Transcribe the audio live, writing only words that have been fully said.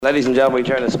Ladies and gentlemen, we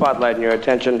turn the spotlight and your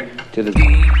attention to the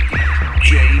DJ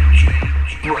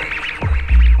Break.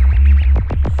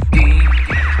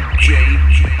 DJ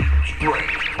Break.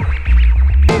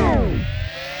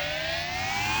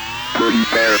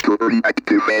 Prepare to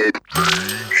activate.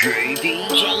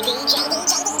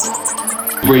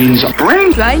 Brainz.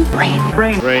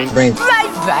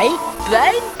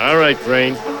 All right,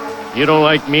 Brain. You don't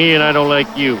like me and I don't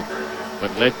like you.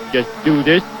 But let's just do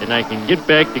this and I can get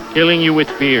back to killing you with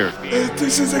beer.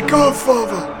 This is a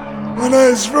Godfather. When I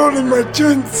was rolling my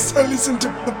joints, I listened to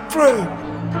the Brain.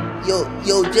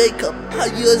 Yo, Jacob, how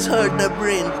you has heard the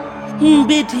Brain?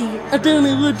 Betty, I don't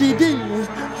know what to do.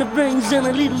 The Brain's on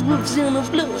a little whoops on a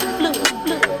blow.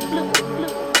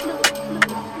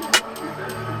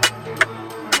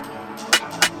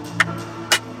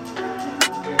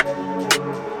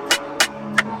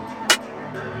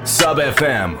 Sub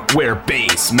FM, where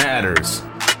bass matters.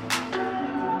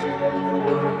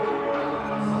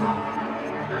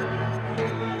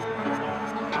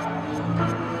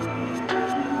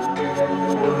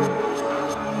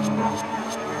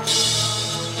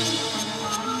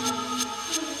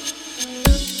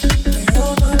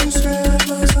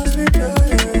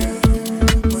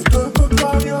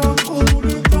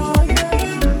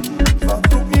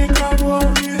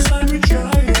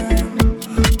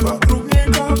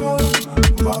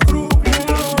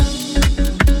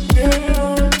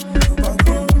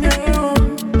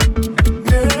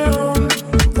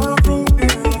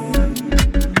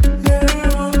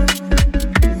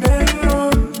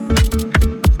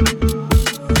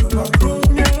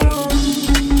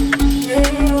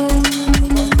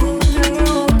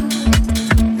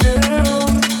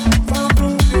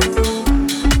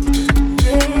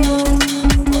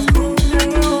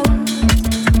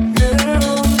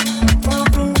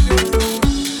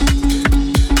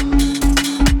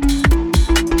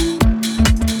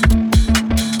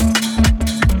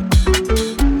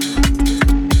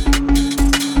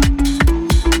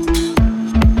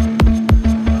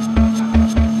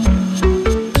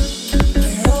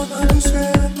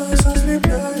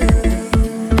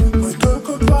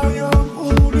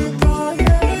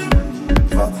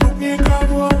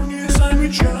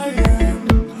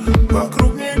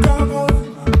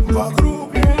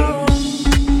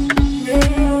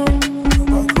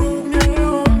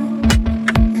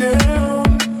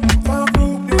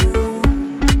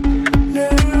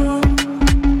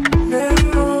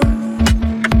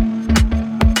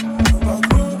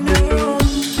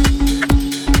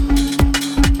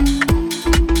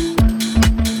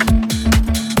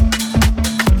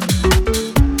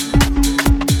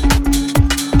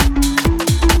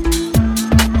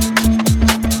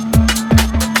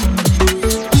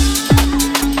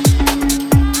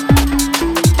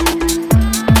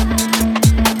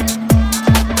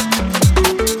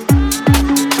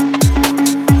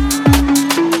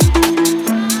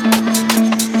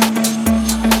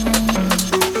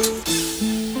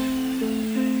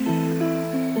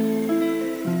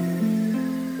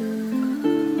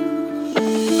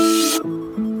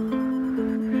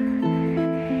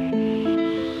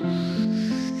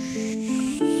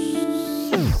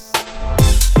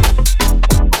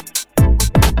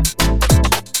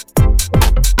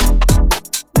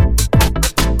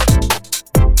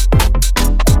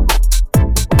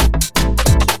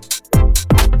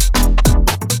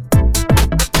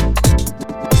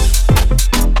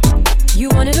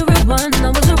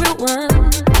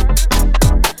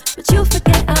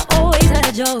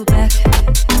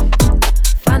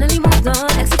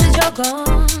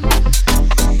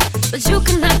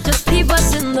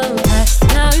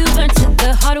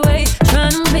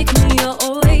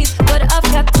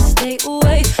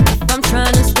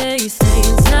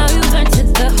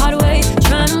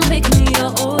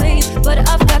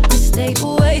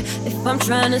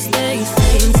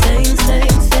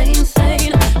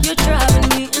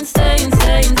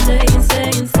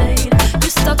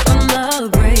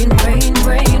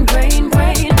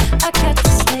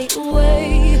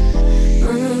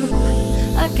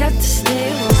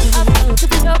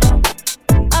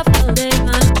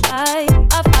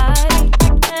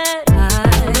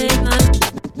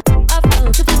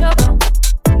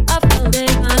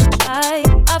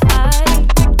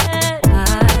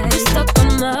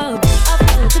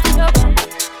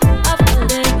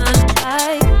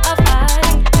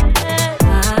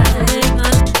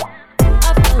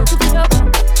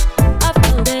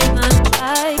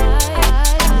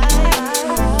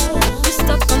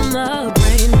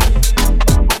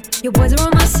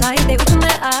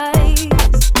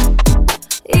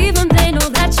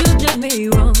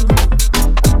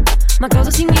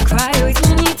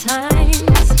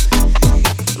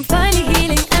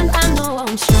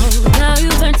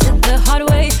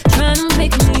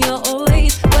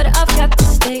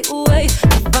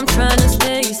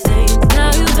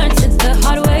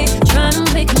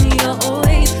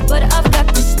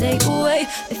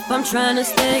 If I'm trying to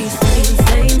stay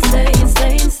sane,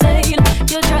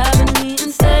 you're driving me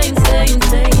insane,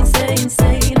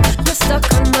 insane. You're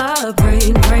stuck on my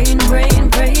brain.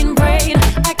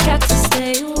 I got to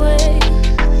stay away.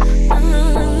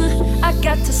 I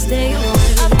got to stay away.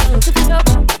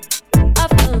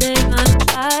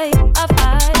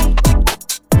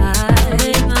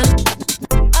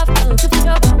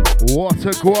 What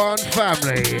a Guan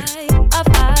family.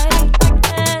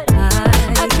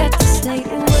 I got to stay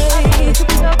away.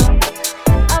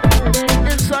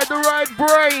 Inside the right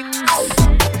Brainz.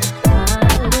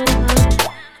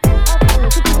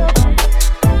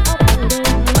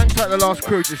 Thanks like the last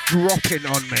crew just dropping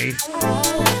on me. I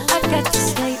got to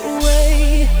stay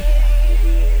away.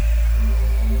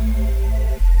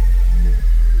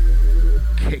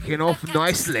 Kicking off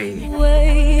nicely.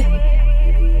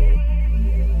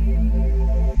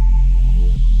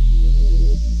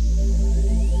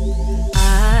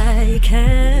 I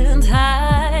can't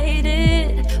hide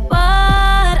it,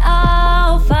 but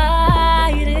I'll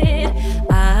fight it.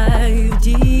 I've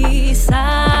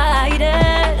decided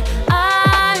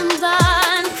I'm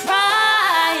done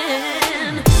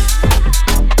crying.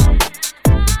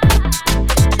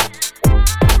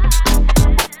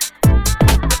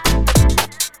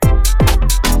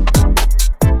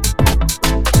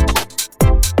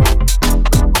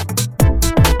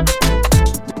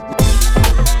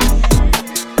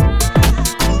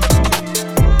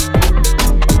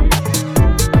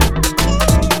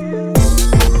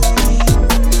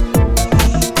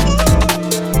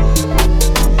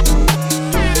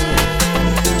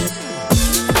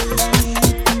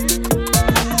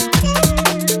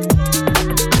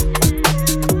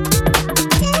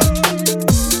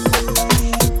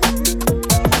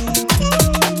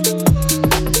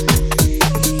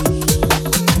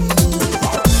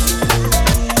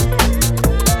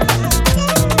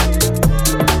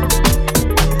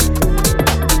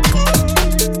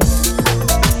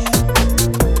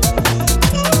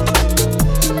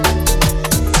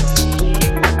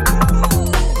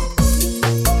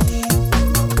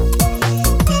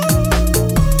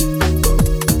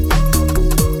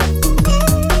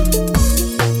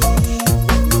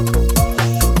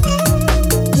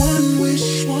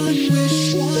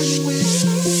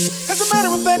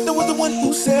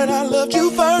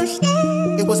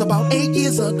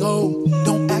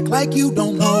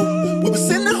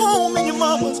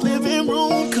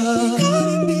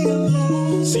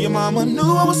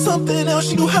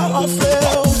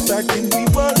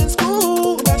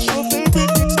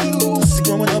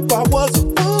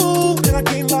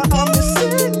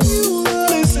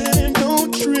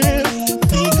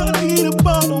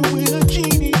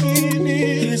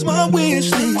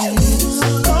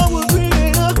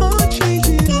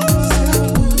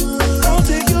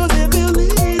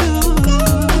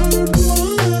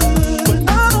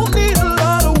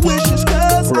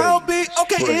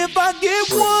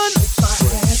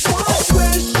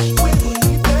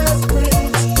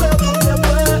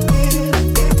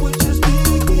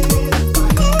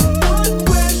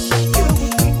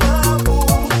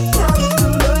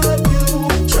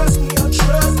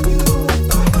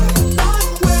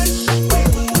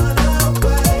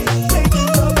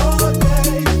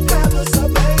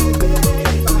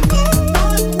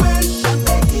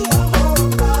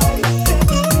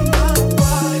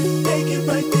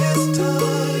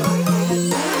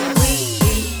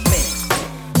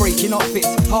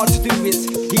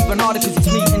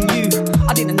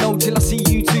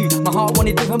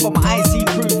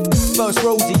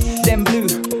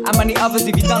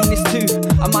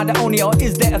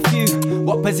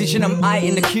 Am I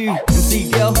in the queue? And see,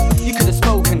 girl, you could have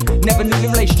spoken. Never knew the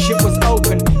relationship was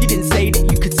open. You didn't say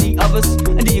that you could see others.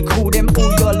 And do you call them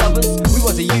all your lovers? We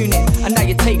was a unit, and now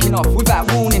you're taking off without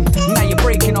warning. Now you're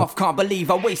breaking off. Can't believe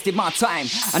I wasted my time.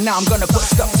 And now I'm gonna put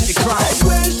stop to the crime.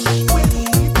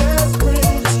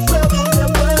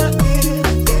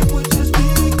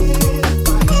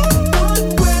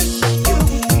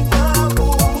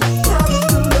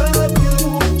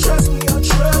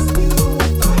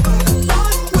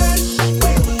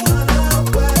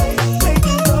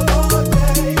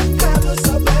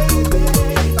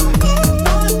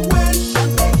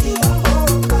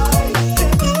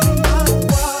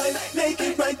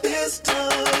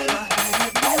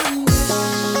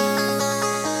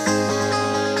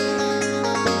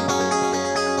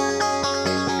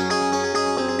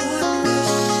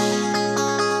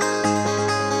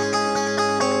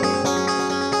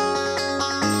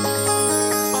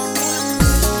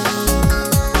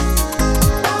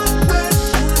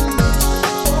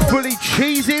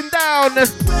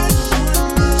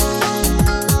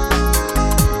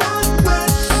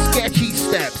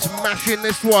 smashing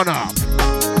this one up.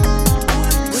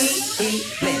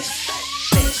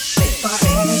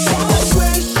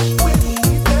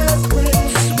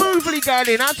 Smoothly going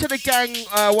in. Out to the gang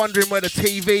wondering where the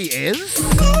TV is.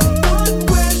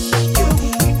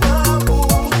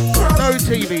 No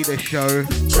TV this show.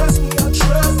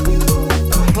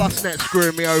 Plusnet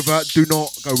screwing me over. Do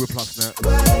not go with Plusnet.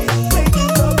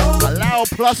 Allow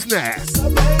Plusnet.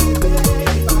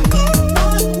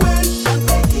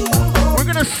 We're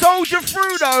gonna soldier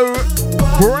through though.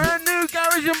 Brand new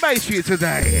garage and bass for you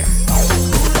today.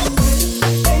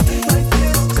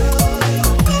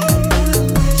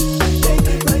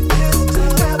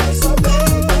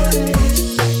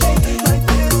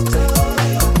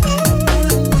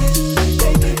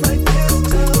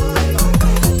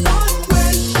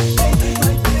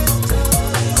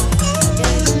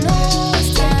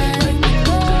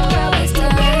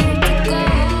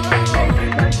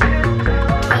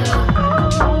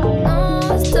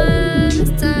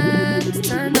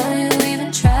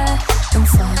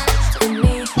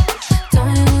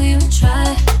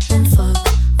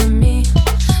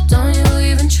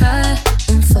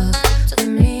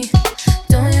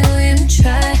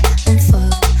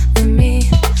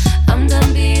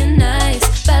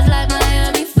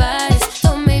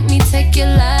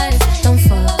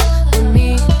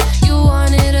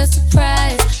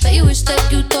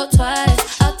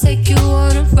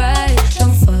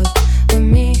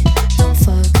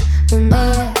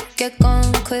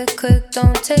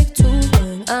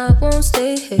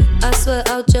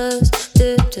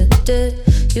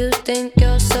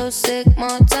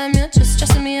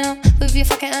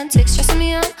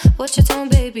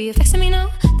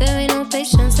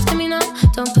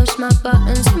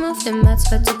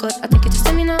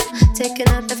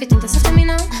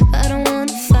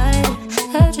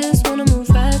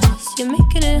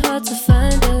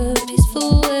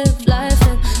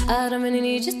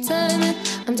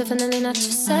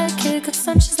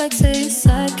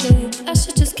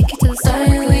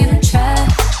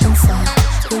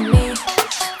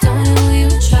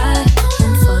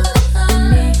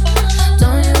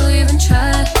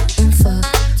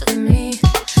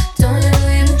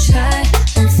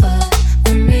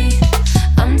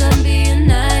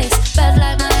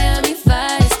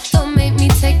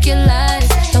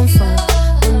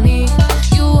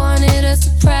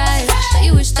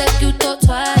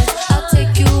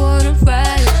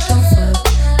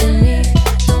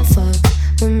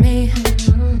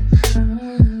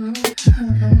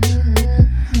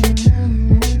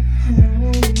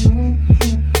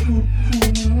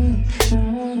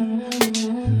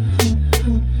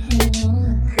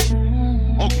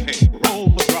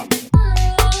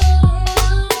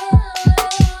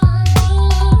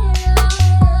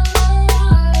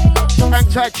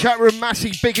 Chat room,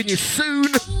 Massey, bigging you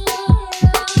soon.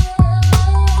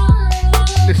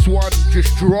 This one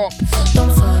just dropped.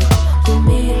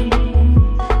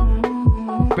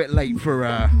 Bit late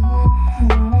for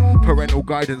parental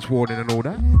guidance warning and all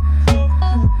that.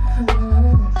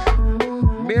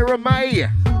 Mira May,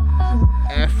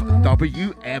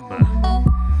 FWM.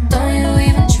 Don't you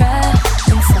even try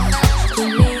and fuck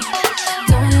with me.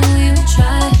 Don't you even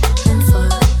try and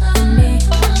fuck with me.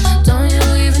 Don't you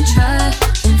even try.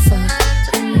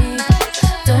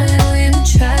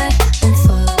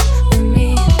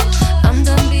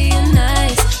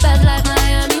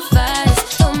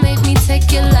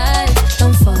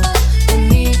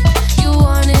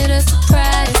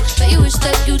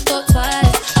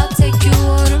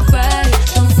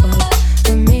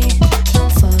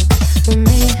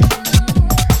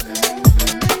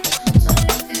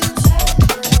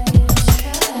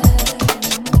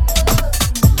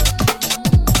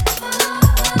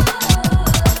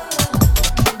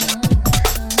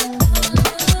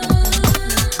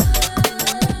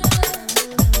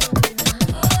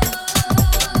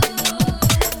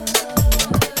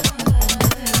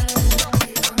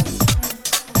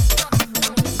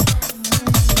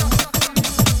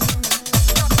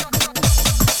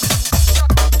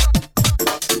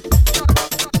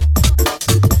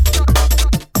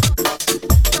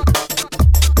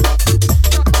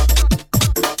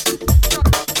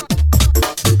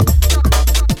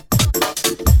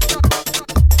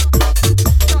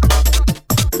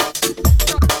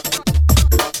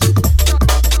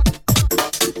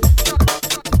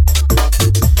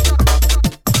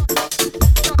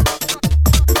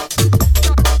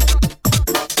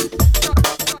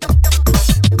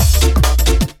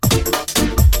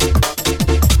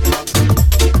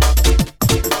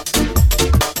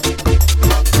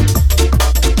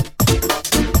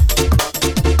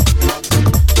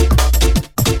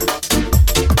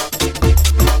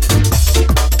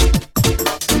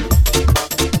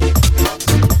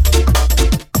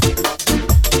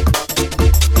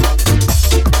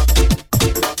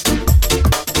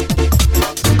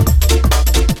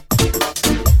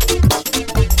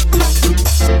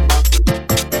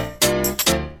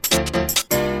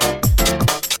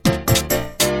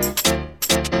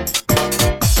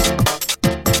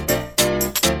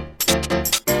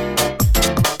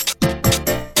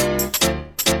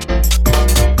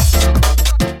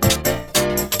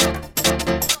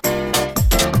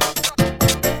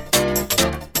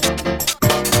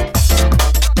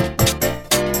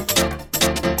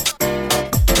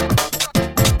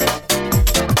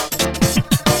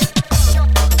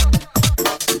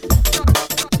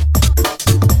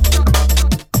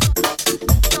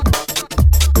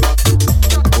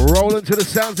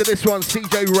 sounds of this one,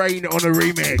 CJ Rain on a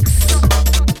remix.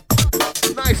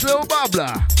 Nice little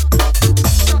bubbler.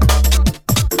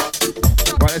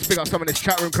 Right, let's pick up some of this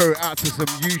chat room crew out to some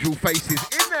usual faces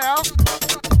in there.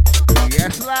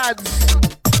 Yes, lads.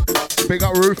 Big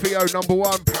up Rufio, number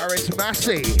one, Paris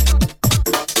Massey.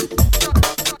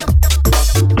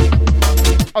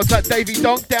 Outside Davey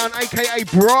Donk down, aka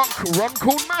Brock, Ron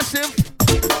called Massive.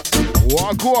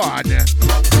 Wagwan.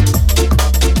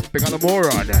 Big up the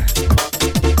moron.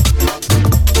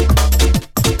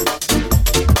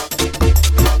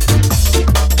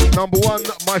 Number one,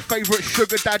 my favourite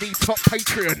sugar daddy top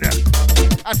Patreon.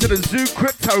 Out to the Zoo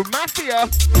Crypto Mafia.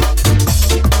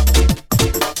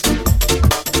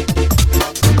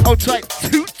 Outside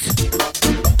Toot.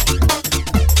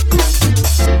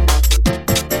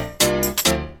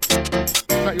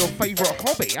 Is that your favourite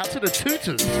hobby? Out to the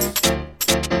Tooters.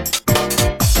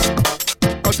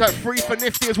 Outside Free for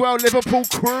Nifty as well, Liverpool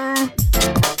crew.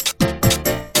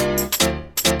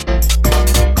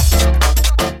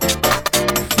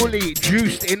 Fully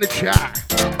juiced in the chat.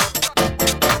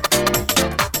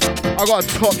 I got a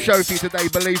top show for you today,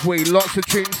 believe we. Lots of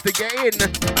tunes to get in.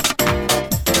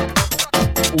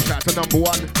 Also out to number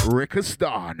one,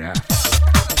 Rickistan.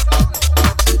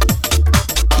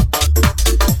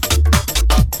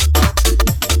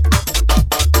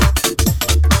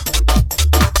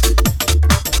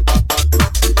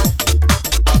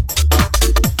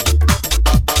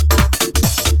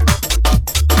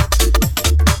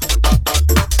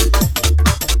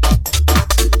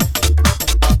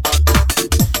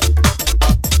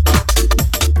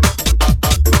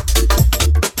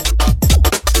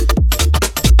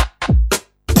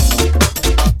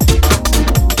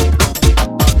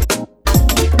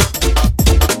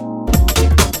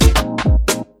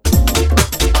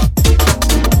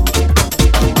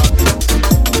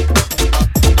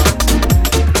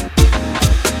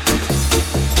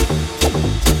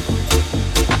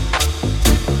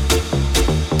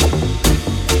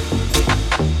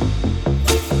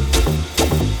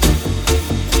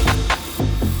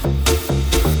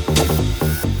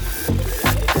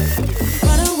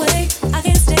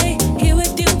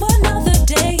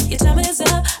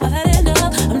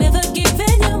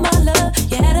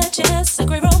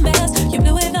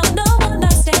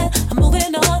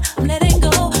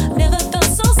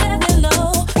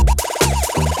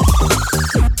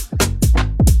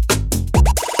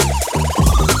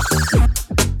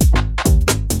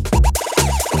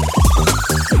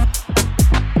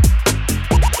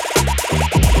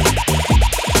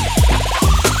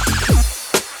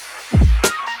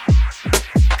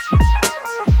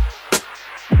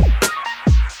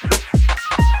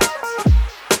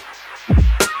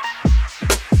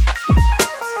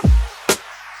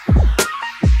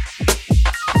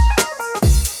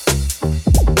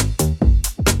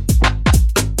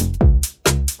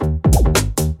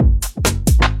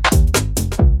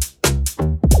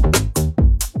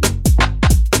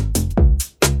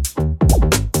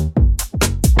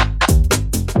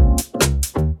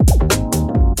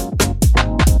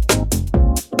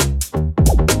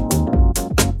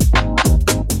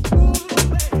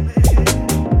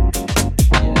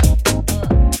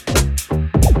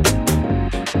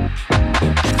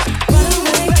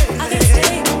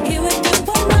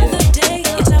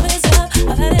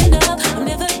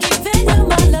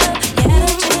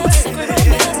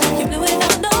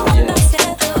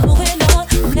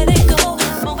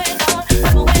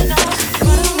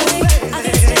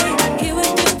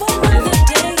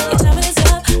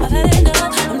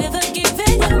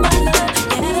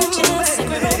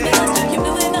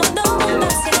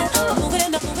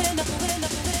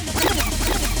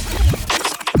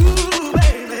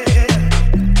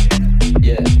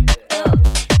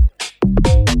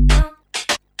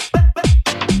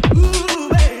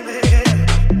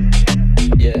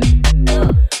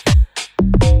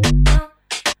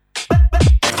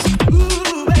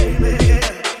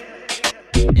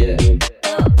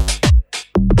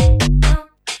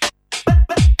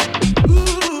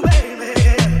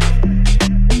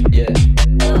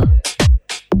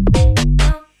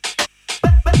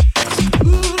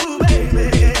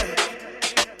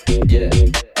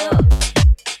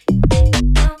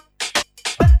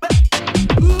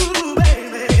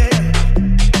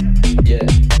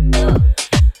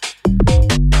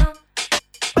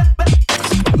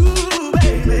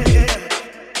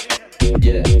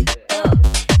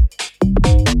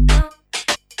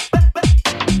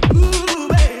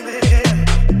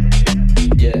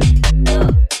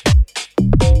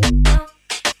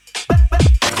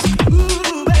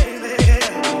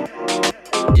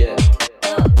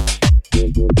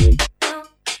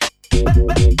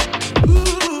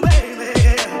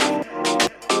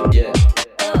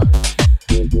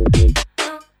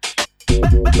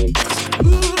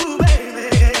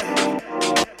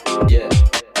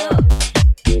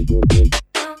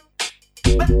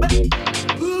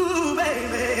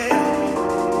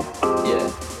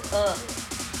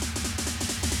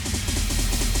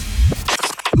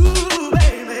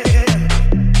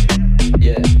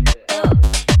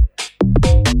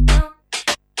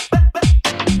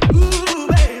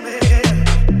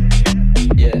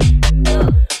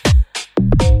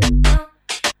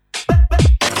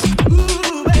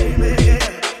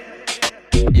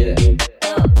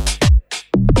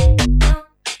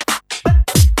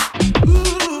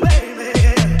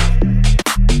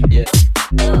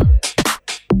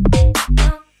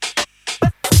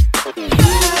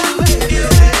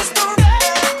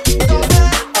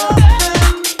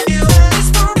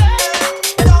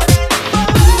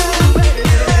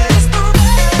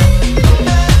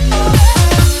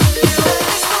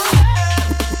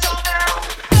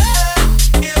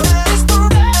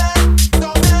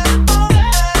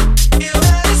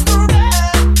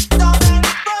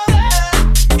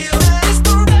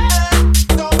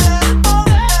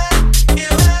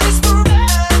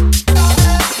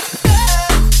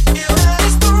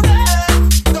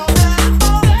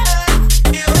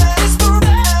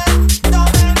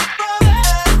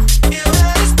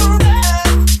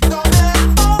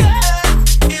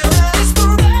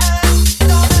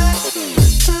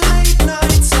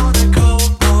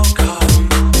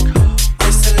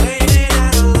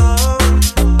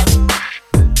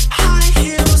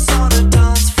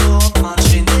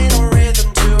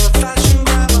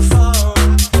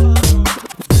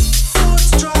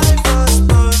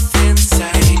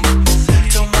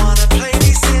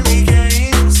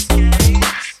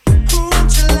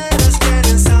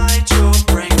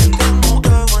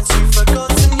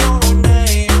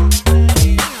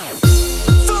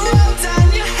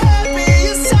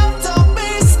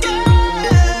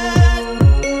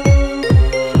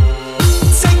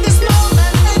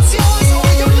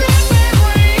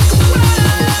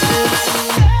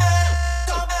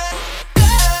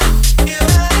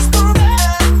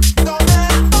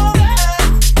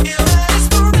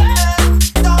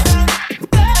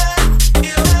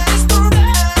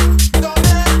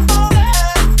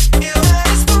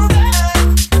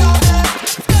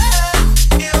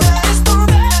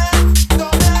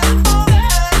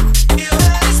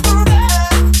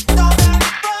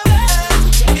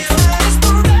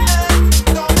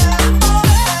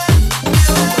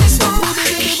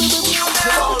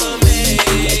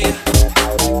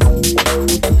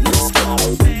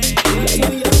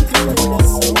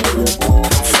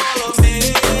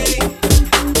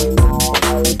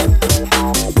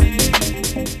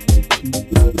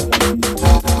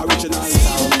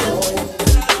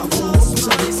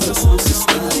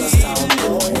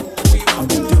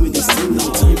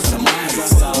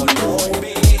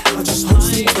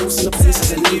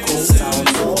 lyrical sound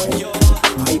boy.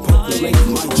 Hype up the rave,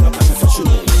 my job a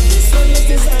professional. This one is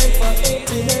designed for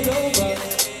 18 and over.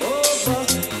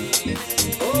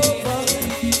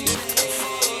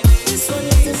 This one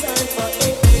is designed for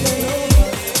 18 and over.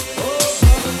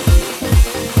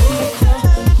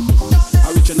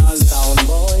 Original sound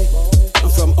boy. I'm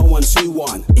from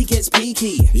 0121. It gets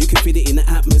peaky. You can feel it in the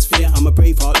atmosphere. I'm a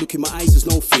brave heart. Look in my eyes, there's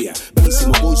no fear. Bass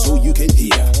in my voice so you can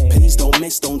hear. Please don't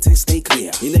mess, don't test, stay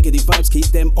clear. Your negative vibes, keep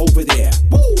them over there.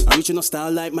 Woo! Original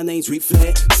style like my name's Ric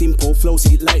Flair. Simple flow,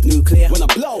 heat like nuclear. When I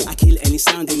blow, I kill any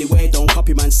sound anywhere. Don't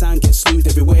copy man sound, get smooth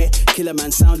everywhere. Killer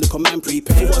man sound, look a man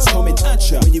prepare. What's coming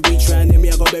at ya? When you reach round me,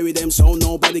 I go bury them so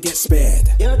nobody gets spared.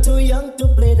 You're too young to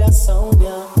play that sound,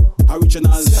 yeah.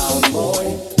 Original sound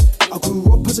boy. I grew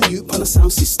up as a youth on a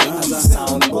sound system. As a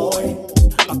sound boy.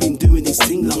 I've been doing this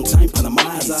thing long time on a mic.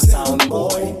 As a sound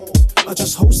boy. I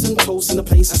just host and toast in the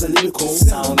place as a lyrical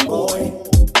sound boy.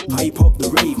 Hype up the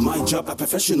rave, my job a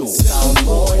professional sound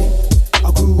boy.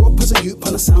 I grew up as a youth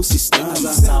on a sound system. As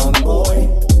a sound boy.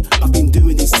 I've been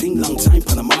doing this thing long time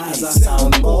on a mic. As a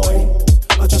sound boy.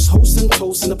 I just host and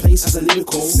toast in the place as a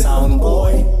lyrical sound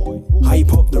boy.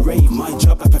 Hype up the rave, my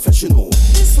job a professional.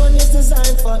 This one is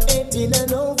designed for 18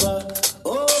 and over.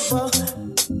 Over.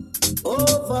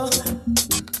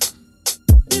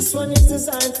 This one is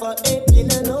designed for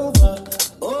 18 and over.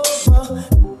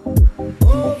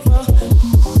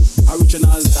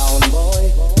 Original sound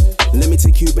boy. Let me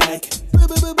take you back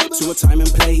to a time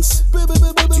and place.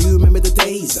 Do you remember the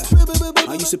days?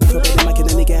 I used to pick up the mic in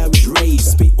any garage rave.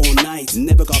 Spit all night,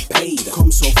 never got paid.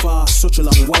 Come so far, such a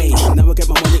long way. Now I get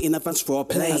my money in advance for a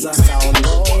play. As a sound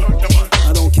boy,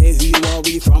 I don't care who you are,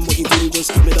 where you from, what you do.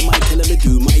 Just give me the mic and let me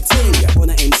do my thing.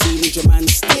 Wanna MC, need your man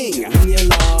sting. When you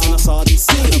laugh, and I saw this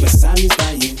sing. Now the sound is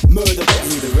dying, murder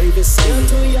baby, the rave is saying. You're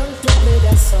too young to play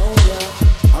that song,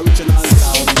 yeah. Original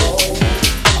sound boy.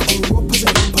 I grew up as a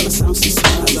group on a sound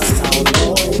system. As a sound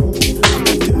boy. I've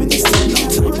been doing this thing long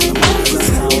time on a mic. As a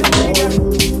sound boy.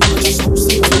 I just host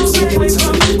and toast and play as a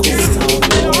lyrical sound boy. I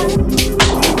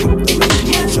hope the rave,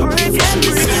 my job a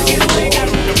professional sound boy. I grew up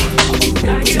as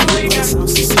a group on a sound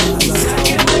system. As a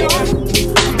sound boy.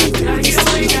 I've been doing this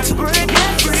thing long time on a mic. As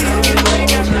a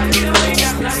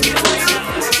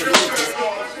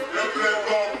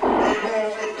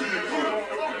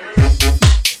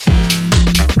sound boy.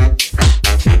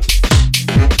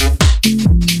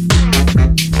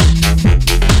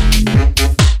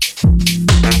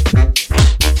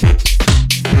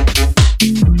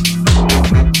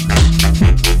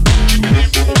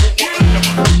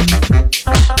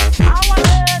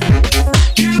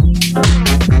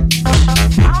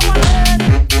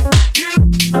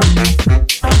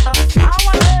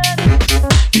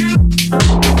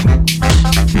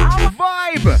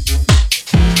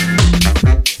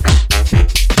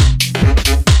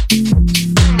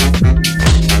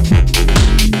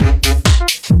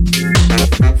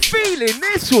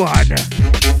 One.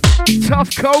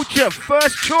 Tough Culture,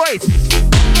 first choice.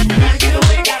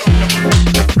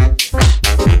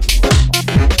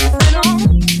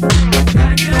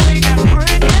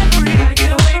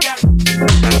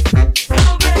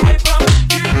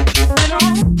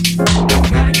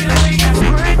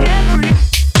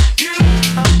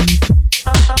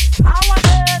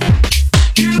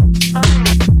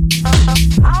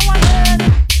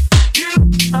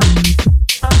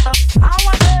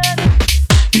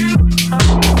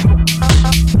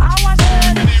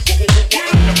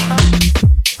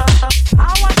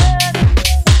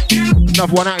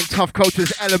 Another one out in Tough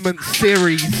Culture's Element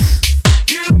series.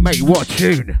 Mate, what a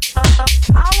tune.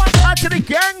 Out to the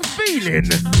gang feeling.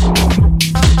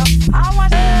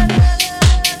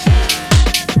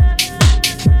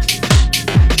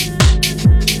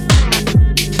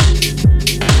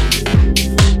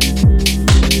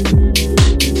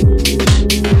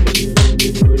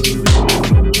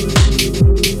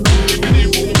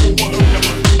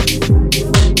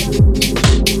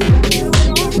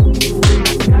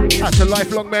 To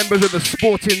lifelong members of the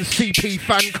Sporting CP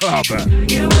fan club.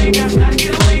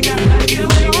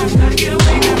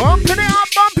 Bumping it up,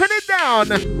 bumping it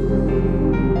down.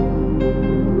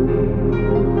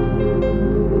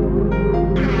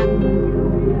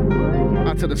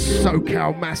 Out to the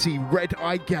SoCal Massey Red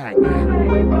Eye Gang.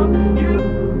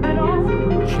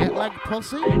 Jet lag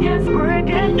posse? Yes, gotta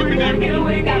get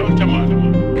away, gotta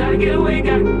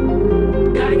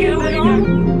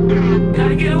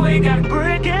get away, gotta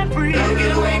break it free.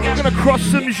 I'm gonna cross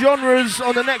some genres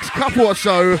on the next couple or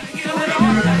so.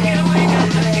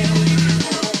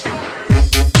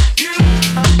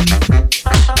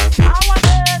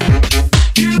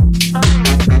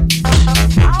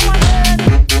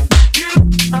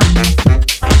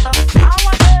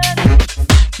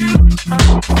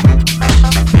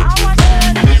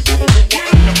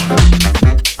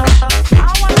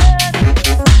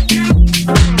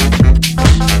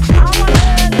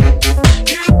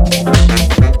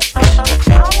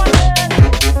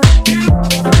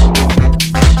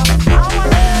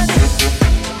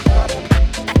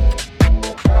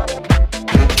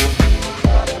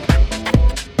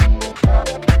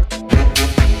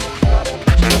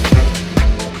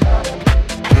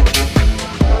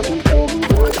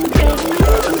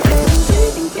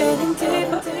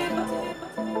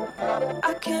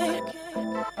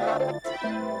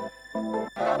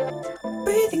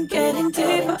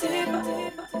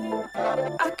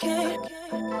 I can't.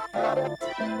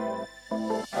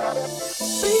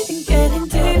 Breathing, getting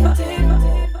deeper.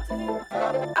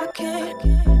 I can't.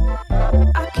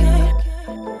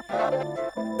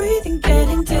 Breathing,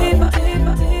 getting deeper.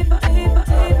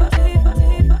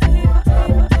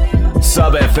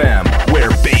 Sub FM, where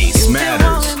bass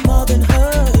matters. More than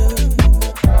her.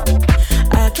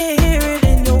 I can't hear it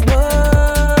in your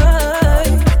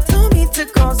words. Don't mean to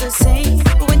cause a scene,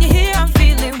 but when you're here, I'm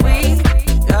feeling weak.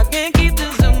 I can't keep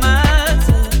this to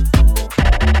myself.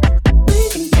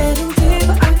 Breathing, getting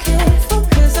deeper. I can't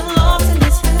focus. I'm lost in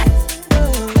this head.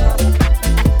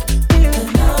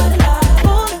 You're not alive.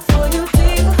 Falling for you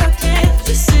deeper. I can't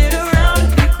just sit around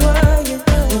and be quiet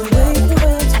and wait for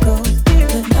where to go.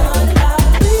 You're not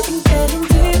alive. Breathing, getting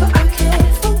deeper. I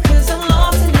can't focus. I'm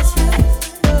lost in this head.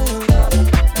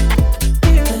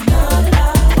 You're not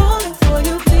alive. Falling for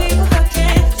you deeper. I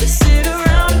can't just sit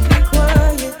around and be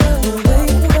quiet and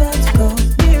wait for where to go.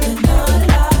 You're not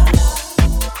alive.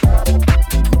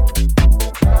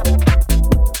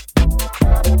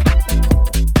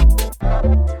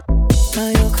 Now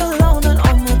your cologne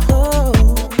on my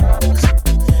clothes,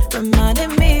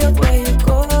 reminding me of where you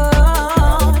go.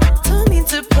 Don't mean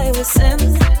to play with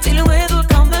Sims, dealing with what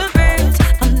comes the birds.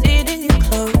 I'm needing you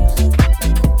close.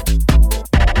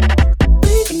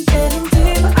 Breathing, getting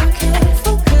deeper. I can't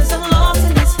focus. I'm lost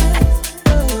in this head.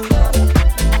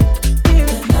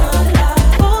 You're not alive.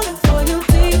 Falling for you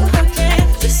deeper. I can't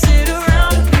just sit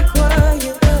around and be quiet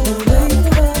and wait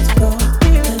for where to go.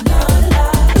 You're not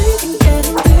alive. Breathing,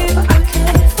 getting deeper. I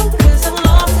can't focus. I'm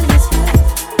lost in this head.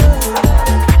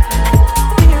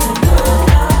 You're not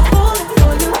alive. Falling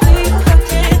for you deeper. I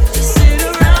can't just sit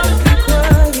around and be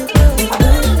quiet and wait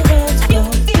for where to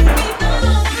go.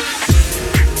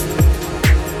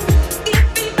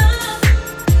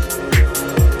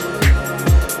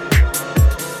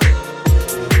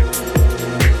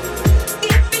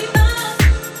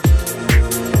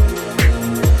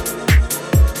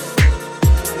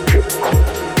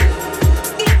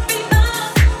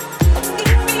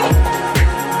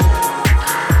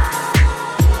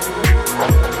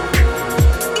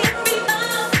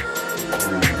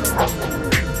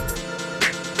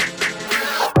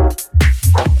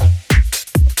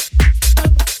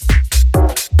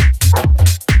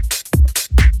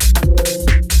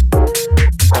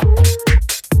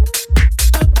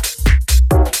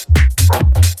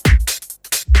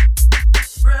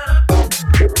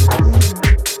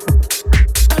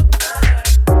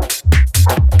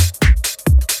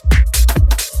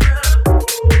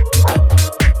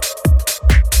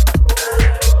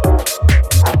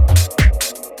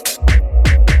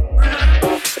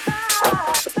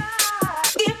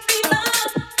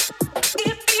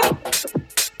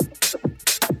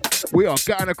 We are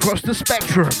going across the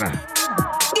spectrum.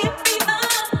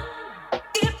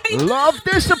 Love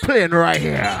discipline right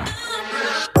here.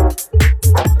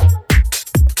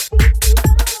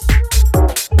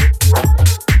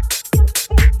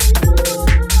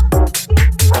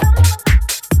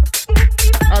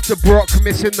 Out to Brock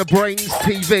missing the Brainz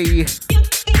TV.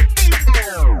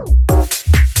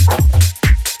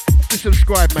 Just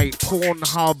subscribe, mate.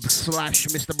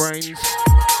 Pornhub/Mr. Brainz.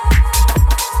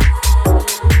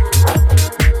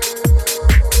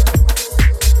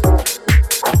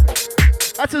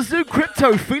 That's a Zoo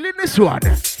Crypto feeling this one.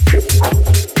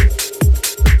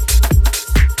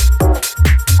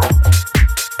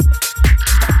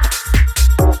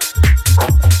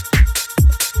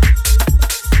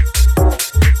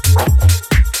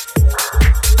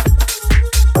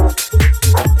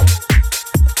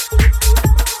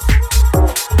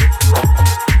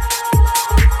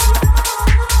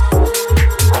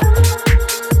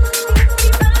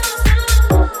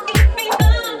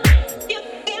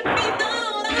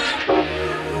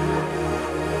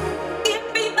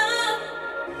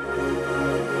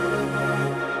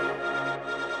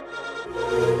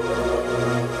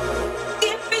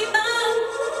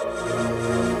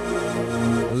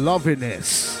 Loving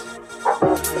this.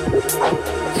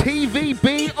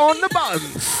 TVB on the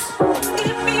buttons.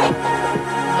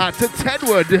 Out to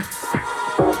Tedward.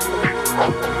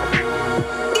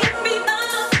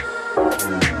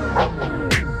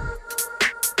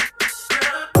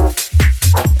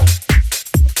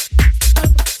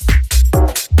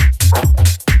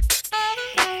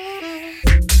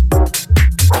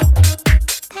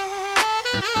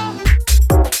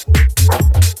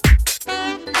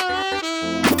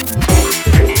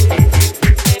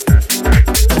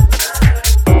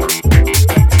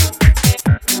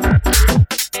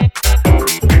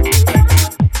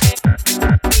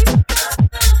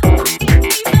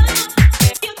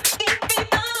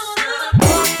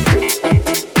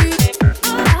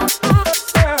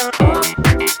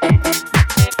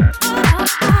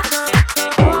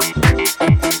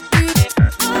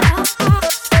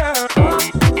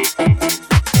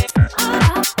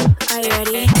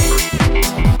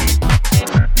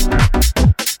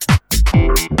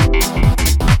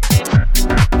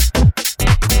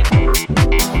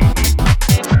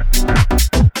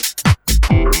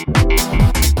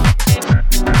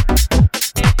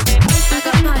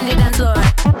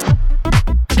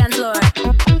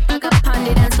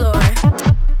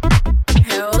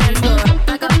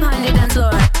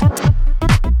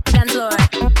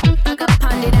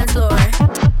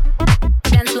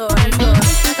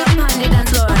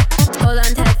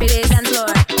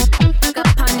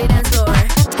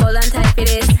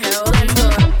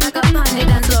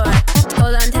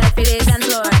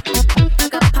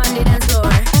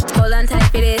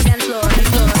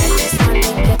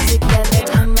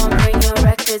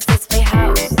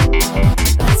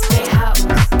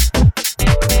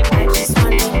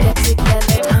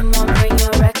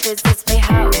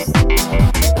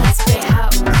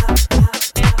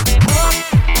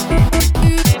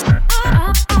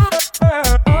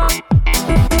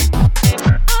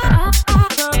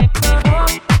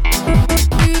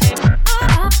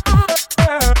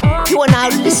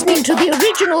 down to the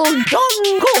original Don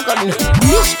Gorgon,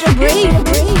 Mr.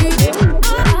 Brainz.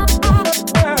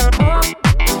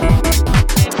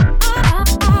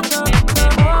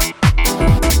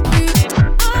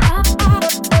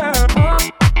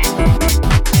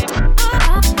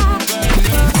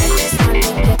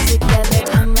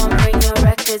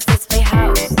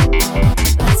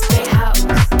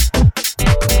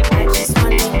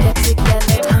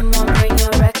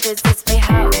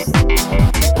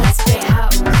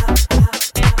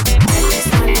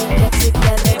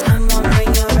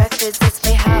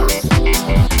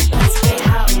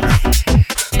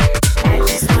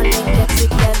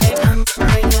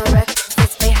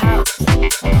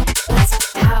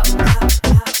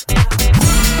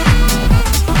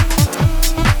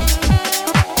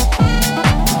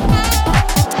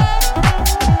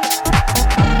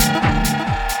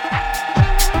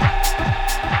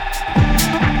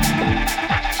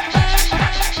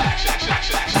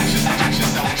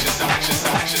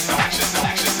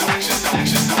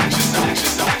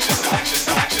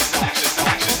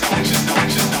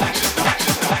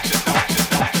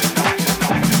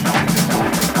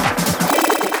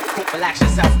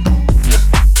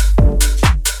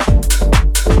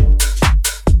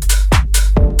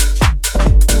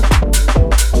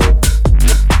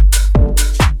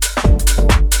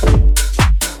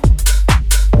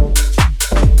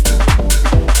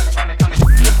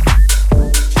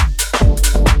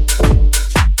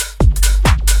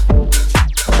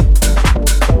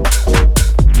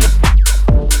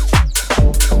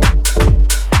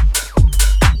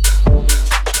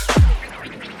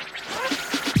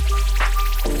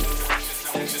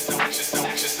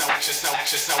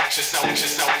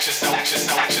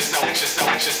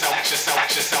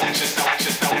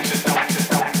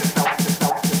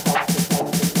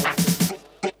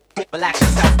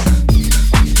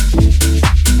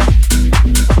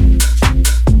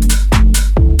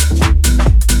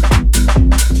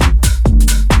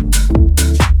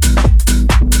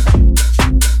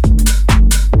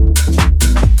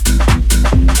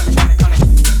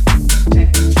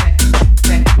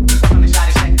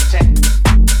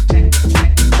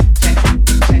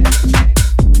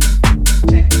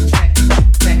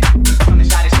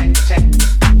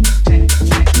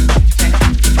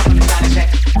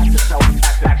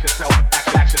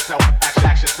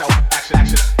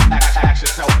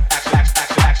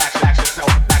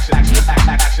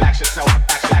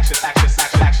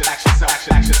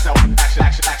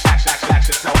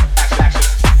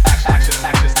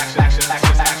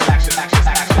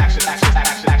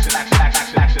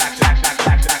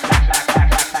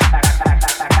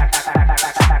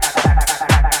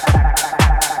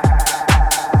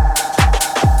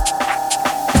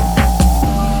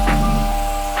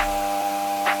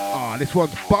 This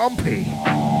one's Bumpy.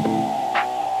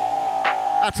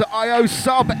 That's an IO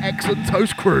sub, excellent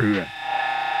toast crew.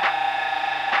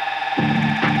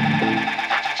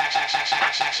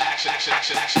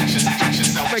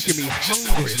 Making me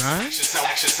hungry, man.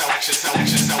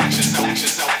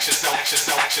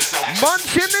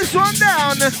 Munching this one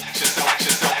down.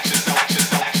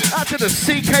 Out to the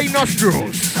CK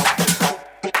nostrils.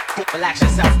 Relax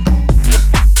yourself.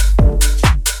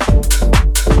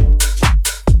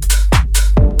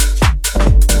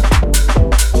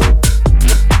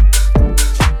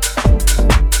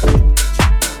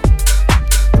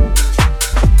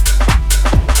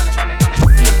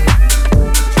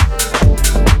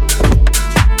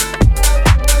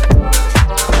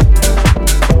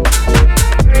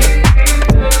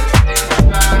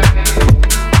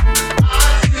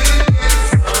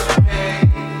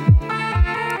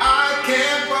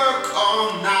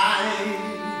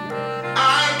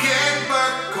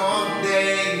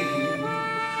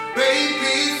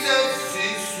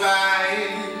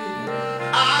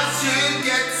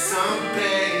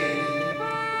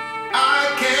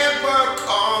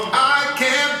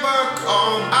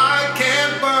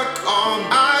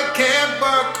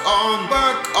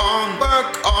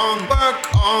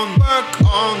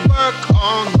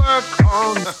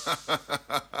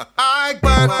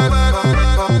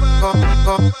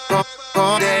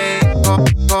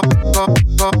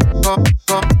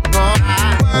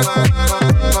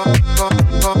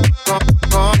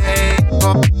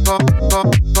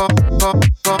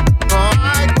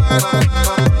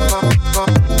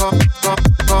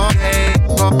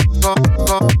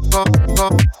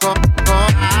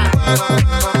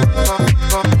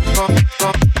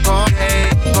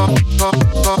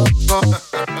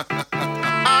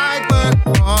 I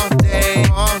work all day,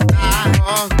 all night.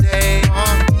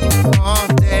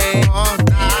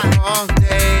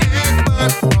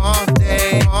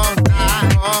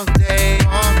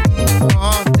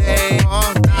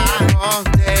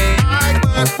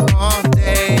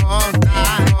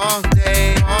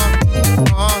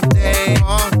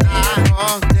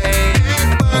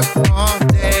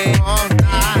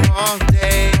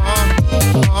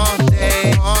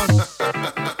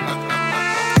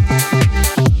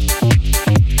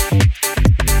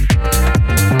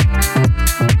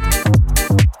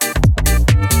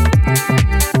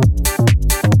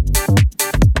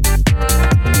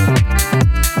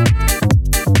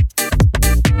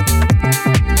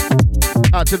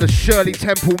 Shirley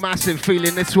Temple Massive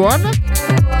feeling this one.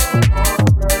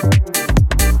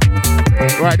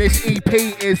 Right, this EP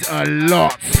is a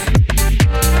lot.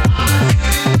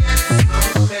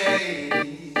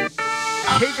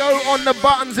 Higo on the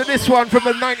buttons of this one from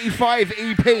the 95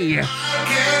 EP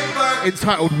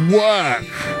entitled Work.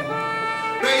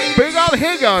 Big up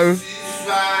Higo.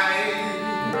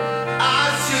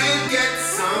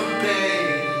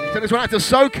 Send this one out to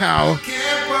SoCal.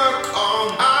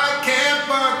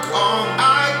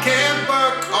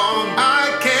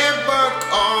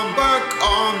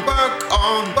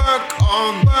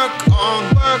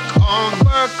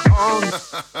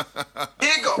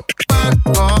 Here you go.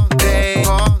 All day,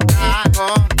 all night,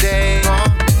 all day,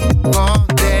 all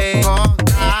day, all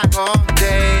night, all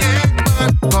day,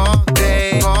 all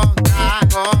day, all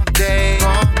night, all day,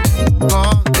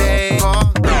 all day,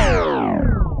 all day.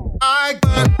 I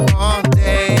work all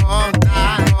day, all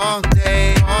night, all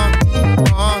day,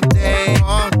 all day,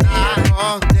 all night,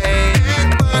 all day,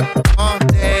 all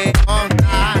day, all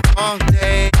night, all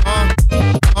day, all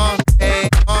day, all day.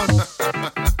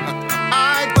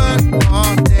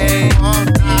 All day, all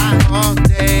night, all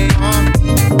day, all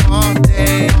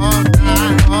day, all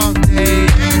night, all day,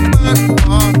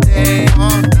 all day,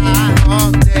 all night,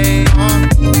 all day,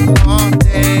 all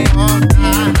day, all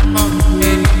night, all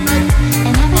day.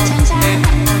 It never turns out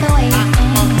the way you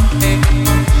think,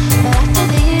 but after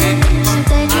the years of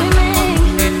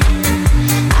daydreaming,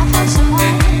 I found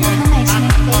someone who makes me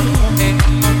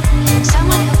feel,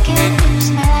 someone who gives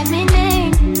my life meaning.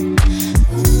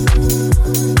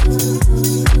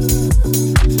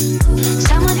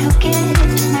 Someone who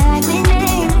gives my life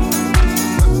meaning.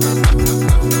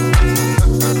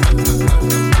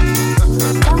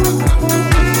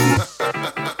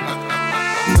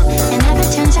 It never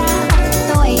turns out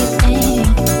the way you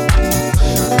think,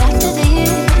 but after the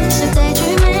years of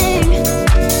daydreaming,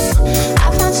 I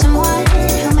found someone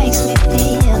who makes me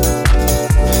feel,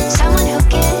 someone who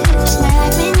gives my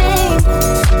life meaning.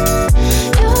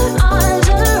 Your arms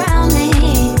around me,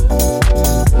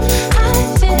 I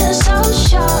feel so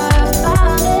sure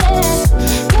about it.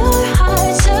 Your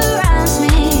heart surrounds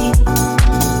me,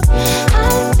 I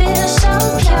feel so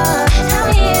pure. Tell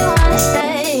me you wanna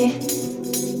stay.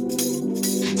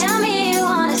 Tell me you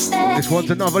wanna stay. This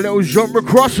one's another little genre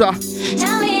crosser.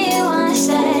 Tell me you wanna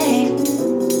stay.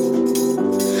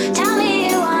 Tell me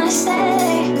you wanna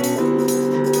stay.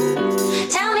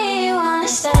 Tell me you wanna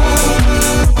stay.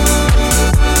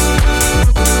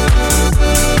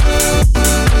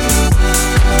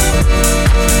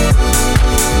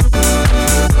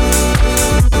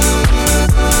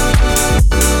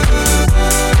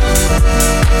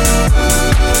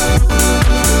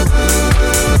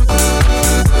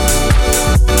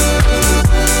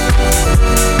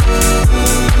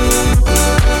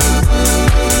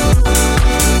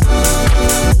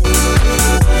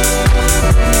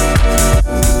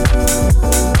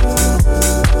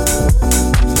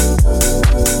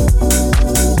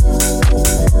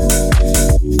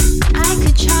 I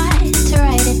could try to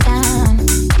write it down,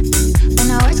 but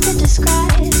no words could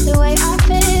describe the way I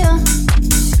feel.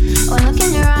 One look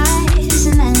in your eyes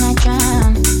and then I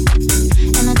drown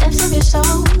in the depths of your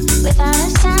soul without a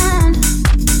sound.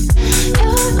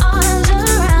 Your arms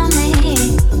around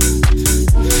me,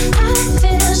 I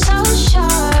feel so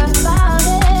sure about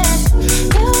it.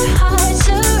 Your heart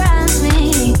surrounds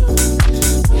me,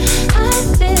 I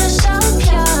feel so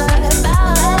pure about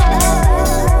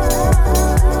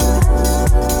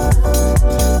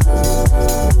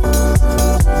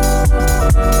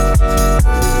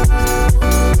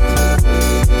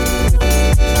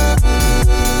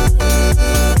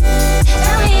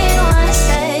Tell me you wanna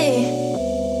stay.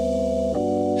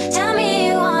 Tell me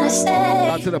you wanna stay.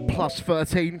 Out to the plus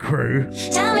 13 crew.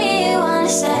 Tell me you wanna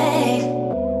stay.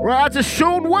 Right out to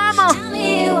Sean Whammer. Tell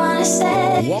me you wanna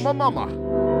stay. Whammer mama.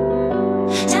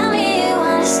 Tell me you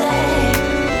wanna stay.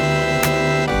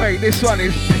 Mate, this one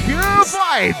is pure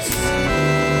vibes.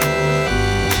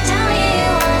 Tell me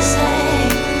you wanna stay.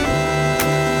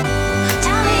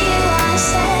 Tell me you wanna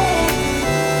stay.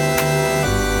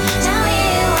 Tell me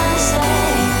you wanna stay.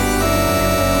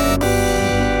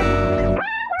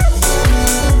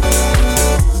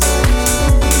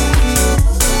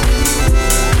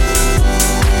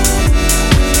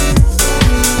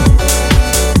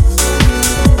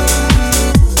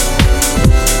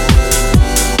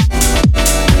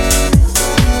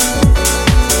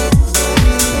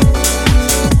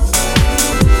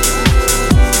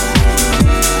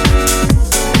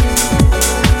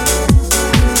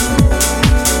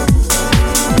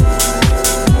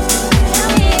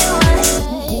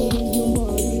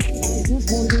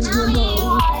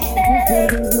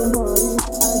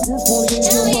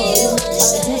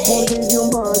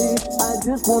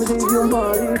 just wanna taste your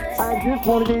body. I just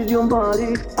wanna taste your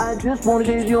body. I just wanna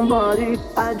taste your body.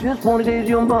 I just wanna taste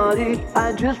your body.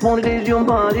 I just wanna taste your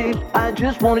body. I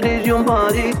just wanna taste your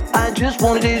body. I just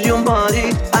wanna taste your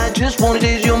body. I just wanna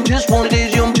taste your, just wanna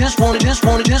taste your, just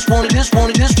wanna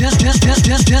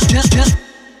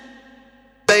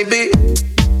baby.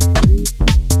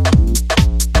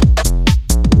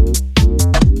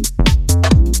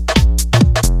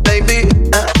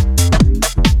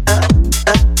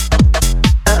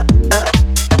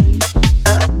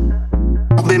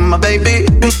 Be my baby.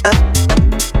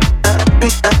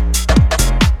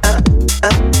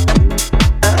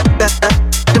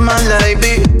 To my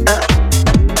lady.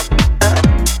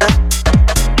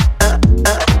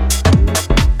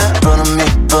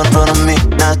 Front of me,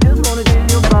 now. I just wanna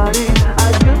taste your body.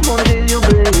 I just wanna taste your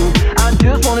bling. I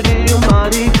just wanna taste your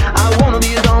body. I wanna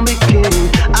be a zombie king.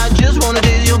 I just wanna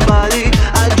taste your body.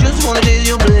 I just wanna taste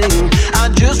your bling. I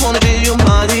just wanna taste your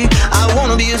body. I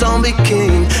wanna be a zombie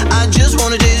king. I just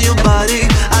wanna taste your body.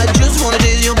 I just wanna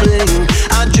taste your bling.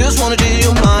 I just wanna taste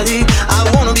your body. I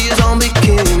wanna be a zombie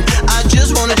king. I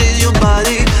just wanna taste your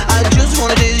body. I just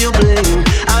wanna taste your bling.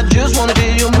 I just wanna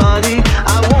taste your body.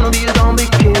 I wanna be a zombie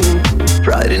king.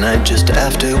 Friday night just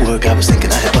after work, I was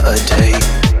thinking I had a day.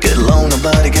 Get along,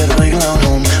 nobody get away alone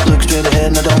home. Look straight ahead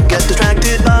and I don't get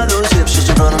distracted by those hips just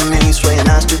in front of me, swaying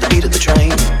eyes to the beat of the train.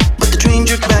 But the train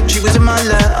jerked back, she was in my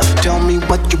lap. Tell me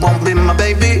what you want, be my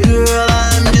baby. Girl,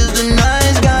 I'm just a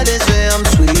nice guy, they say I'm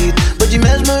sweet, but you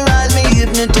mesmerize me,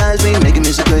 hypnotize me, making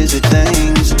me say crazy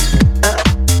things.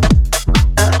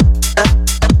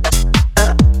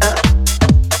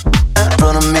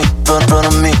 Front of me,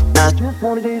 now. I just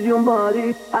wanna taste your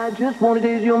body. I just wanna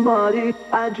taste your body.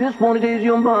 I just wanna taste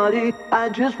your body. I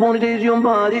just wanna taste your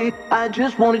body. I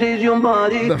just wanna taste your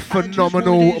body. The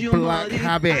phenomenal Black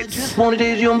Habit. Just wanna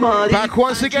taste your body. Back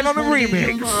once again on the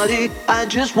remix. I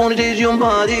just wanna taste your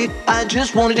body. I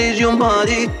just wanna taste your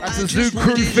body. That's the Zoo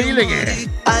crew feeling it.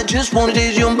 I just wanna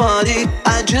taste your body.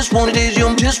 I just wanna taste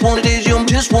your, just wanna taste your,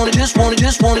 just wanna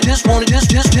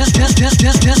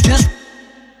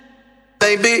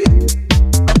baby.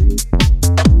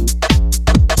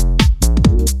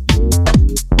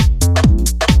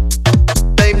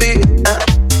 Baby.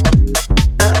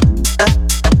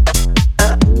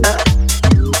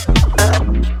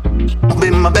 Be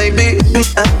my baby.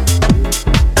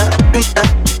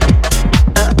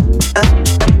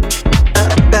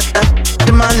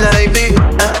 To my lady.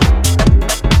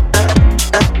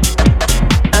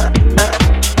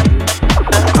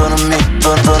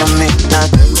 Front of me, now. I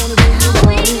just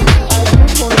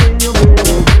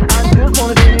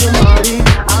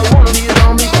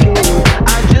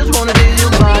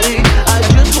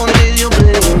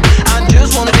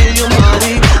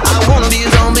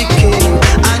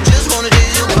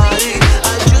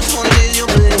wanna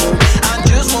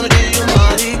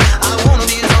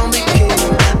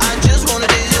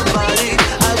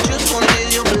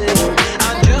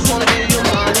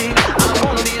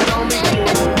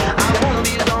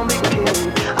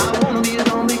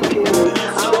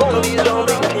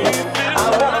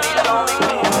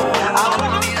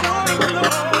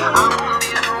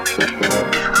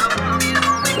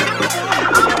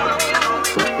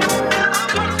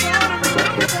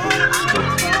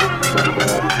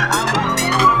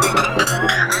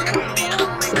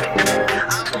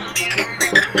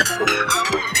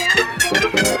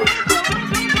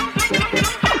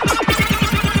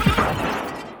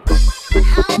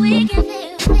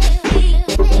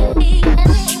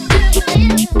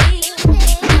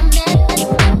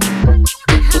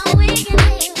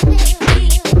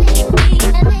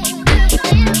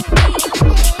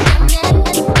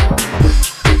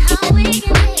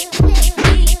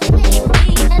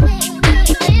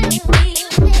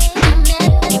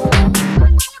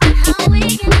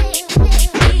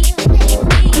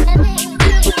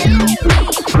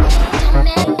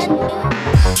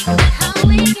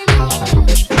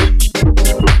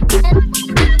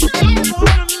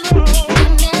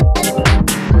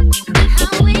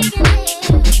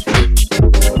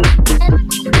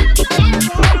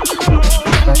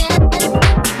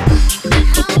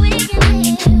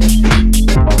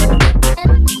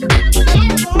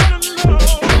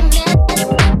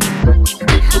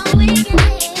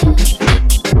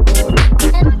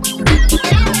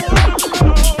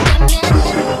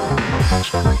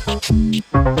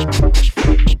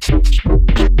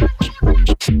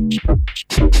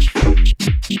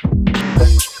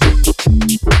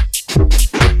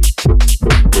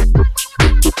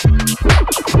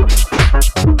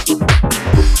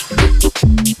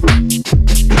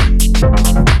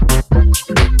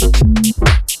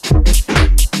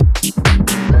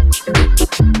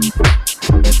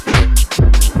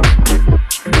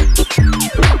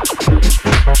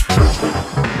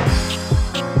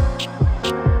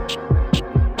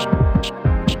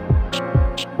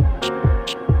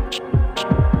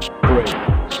Who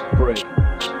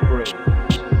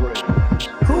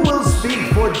will speak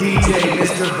for DJ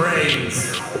Mr. Brainz?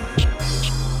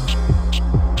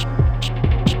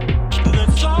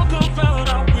 Let's talk about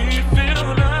how we feel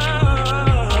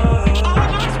now. I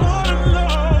just wanna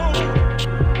know.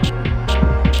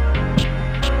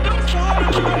 Just wanna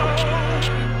know.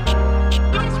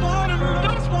 Just wanna know.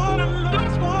 Just wanna know.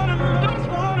 Just wanna know. Just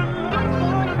wanna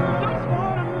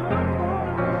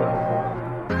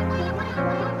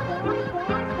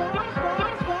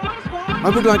I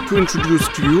would like to introduce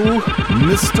to you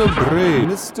Mr.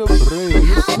 Brainz. Mr.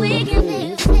 Brainz.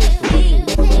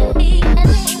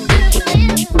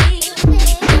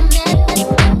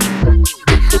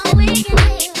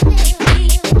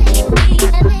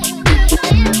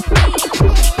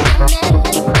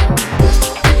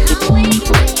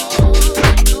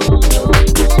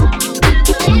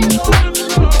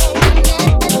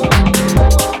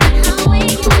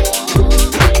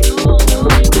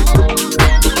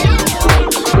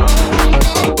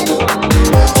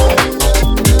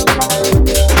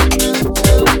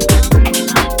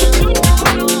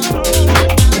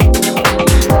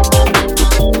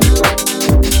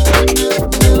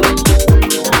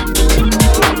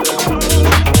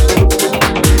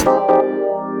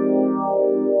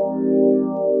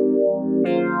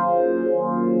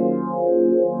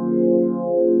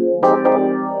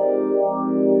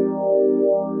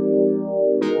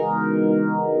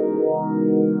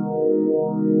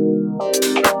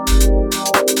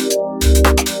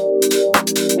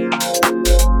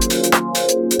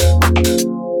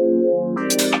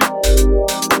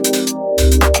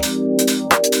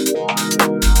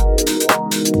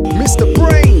 Mr.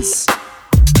 Brainz.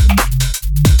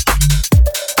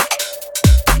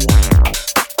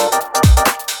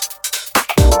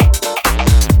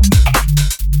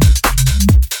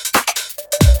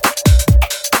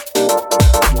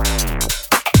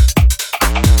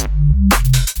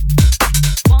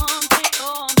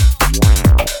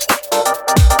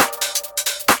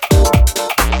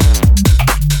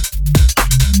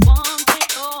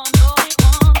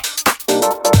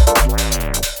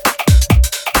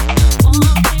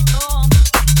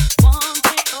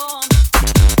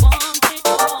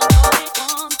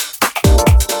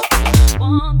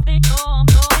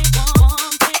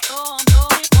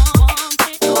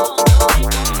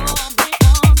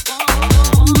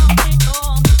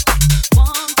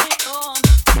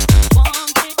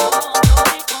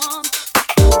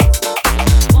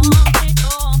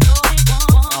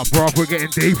 We're getting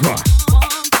deeper.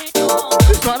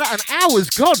 Just like that, an hour's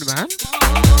gone, man.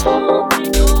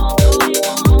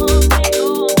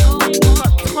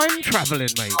 Like time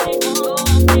traveling, mate.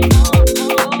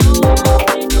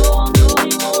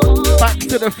 Back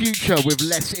to the future with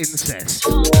less incest.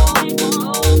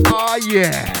 Oh,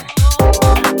 yeah.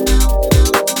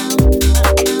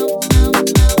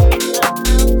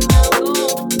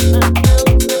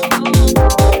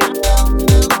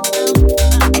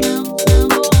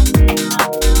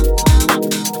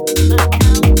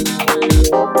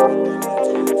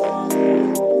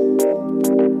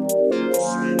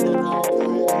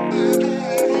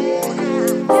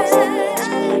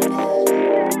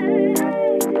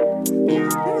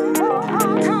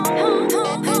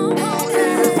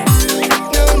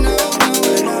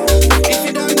 No,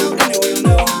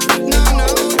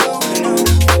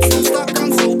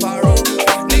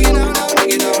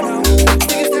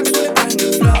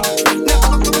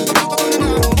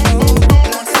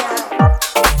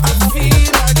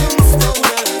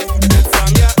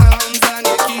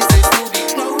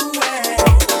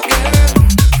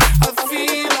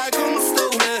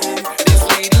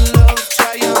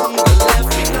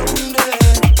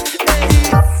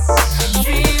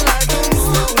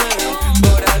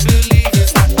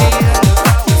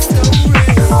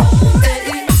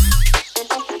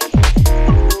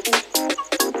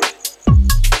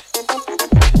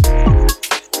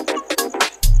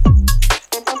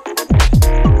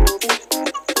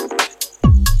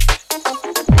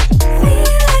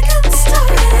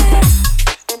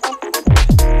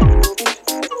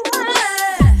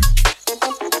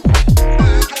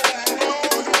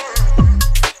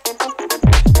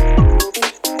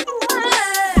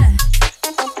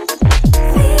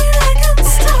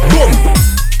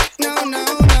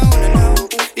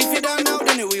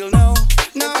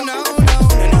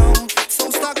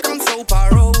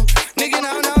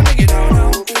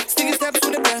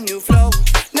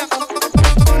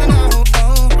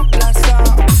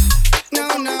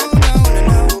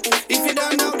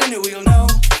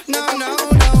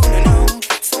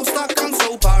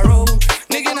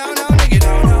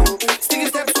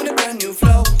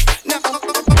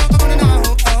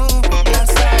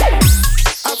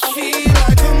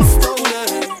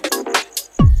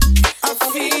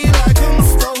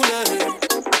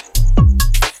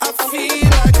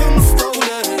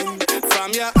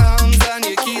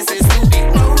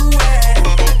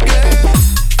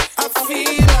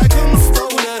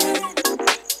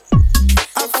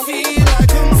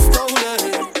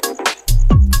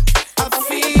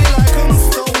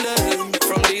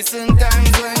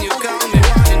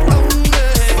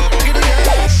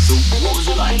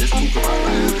 think about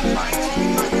like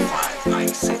 1995,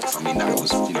 96. I mean, that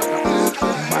was, you know, that was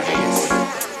madness.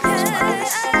 It was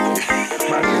madness.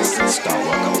 Madness. Start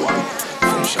work at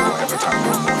 1, finish at whatever time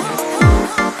in the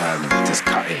morning. Just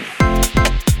cutting.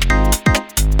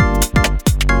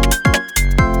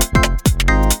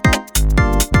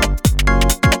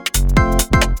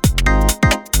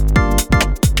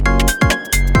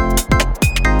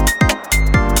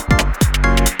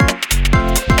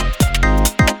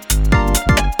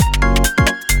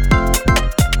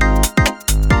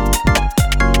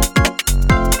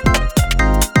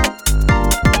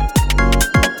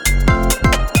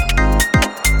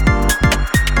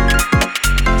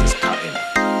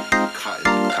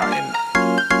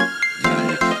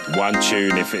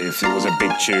 If it was a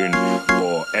big tune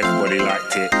or everybody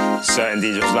liked it, certain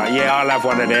DJs was like, yeah, I'll have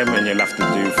one of them, and you'll have to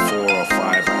do 4 or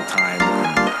 5 at a time.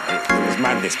 It was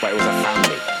madness, but it was a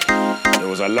family. There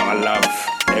was a lot of love.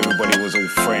 Everybody was all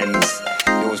friends.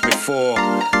 It was before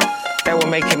they were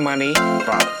making money,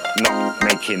 but not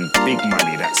making big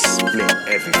money that split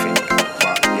everything.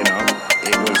 But you know,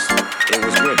 it was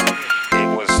good. It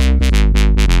was,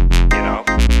 you know,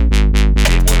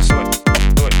 it was good.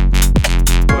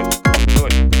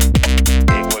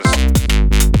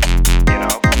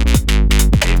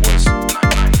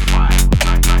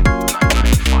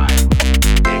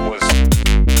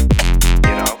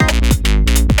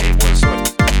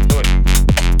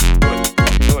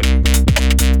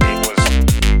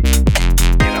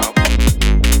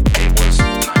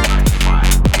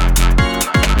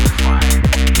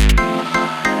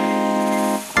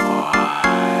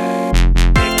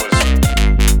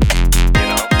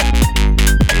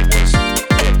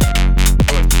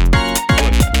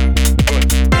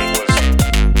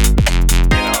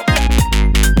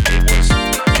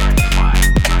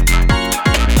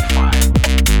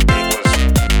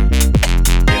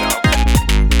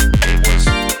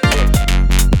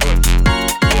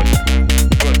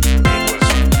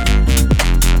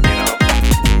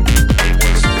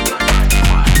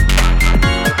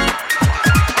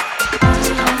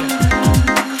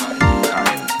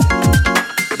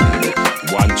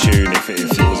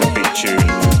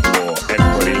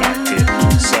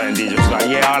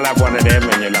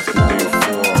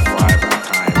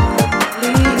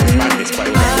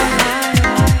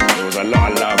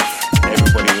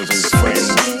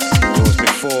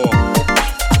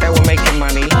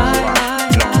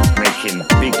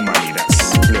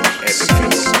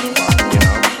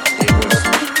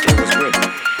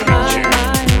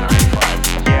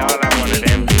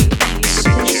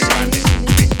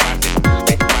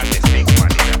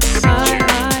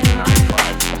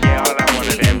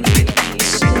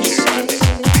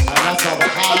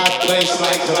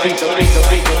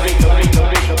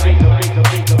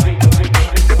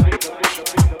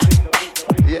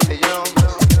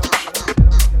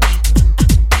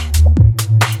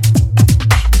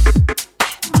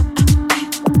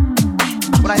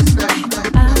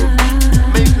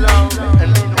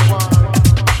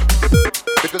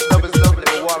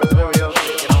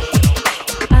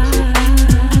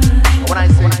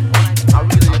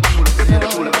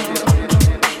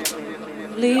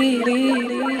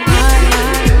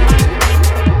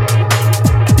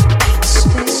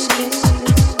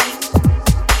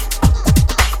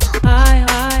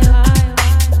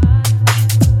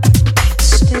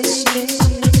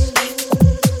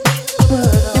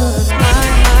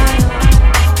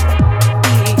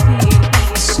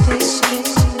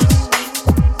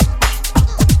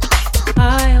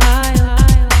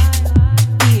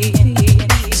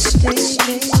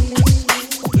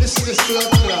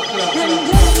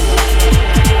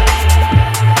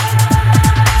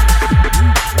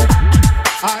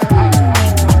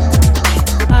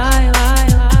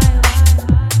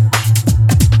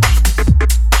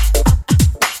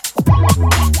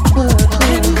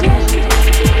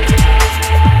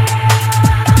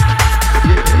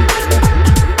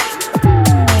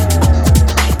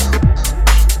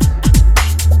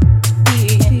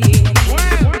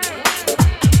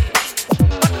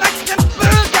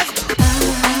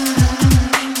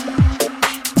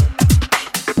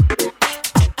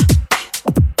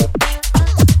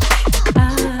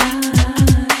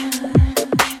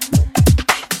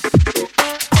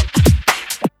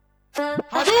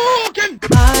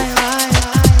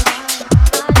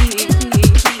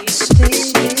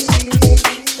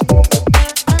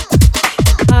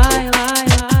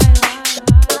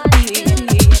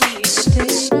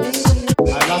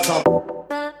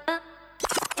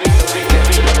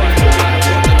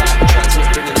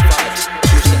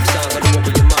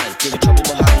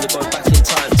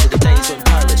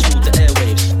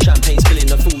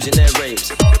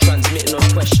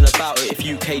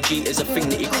 UKG is a thing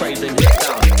that you crave, then get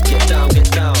down, get down,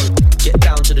 get down. Get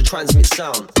down to the transmit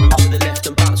sound. Move to the left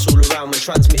and bounce all around when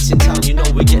transmits in town. You know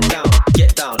we get down,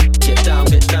 get down, get down,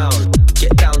 get down.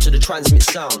 Get down to the transmit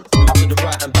sound. Move to the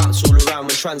right and bounce all around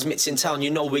when transmits in town. You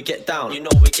know we get down, you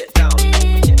know we get down, you know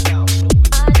we get down.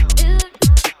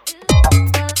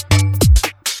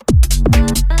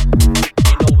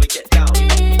 You know we get down, you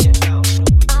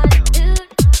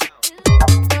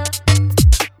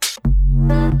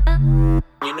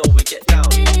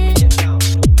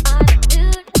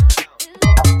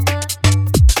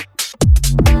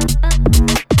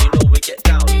know we get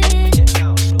down.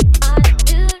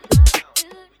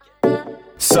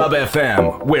 Sub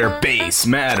FM, where bass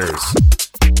matters.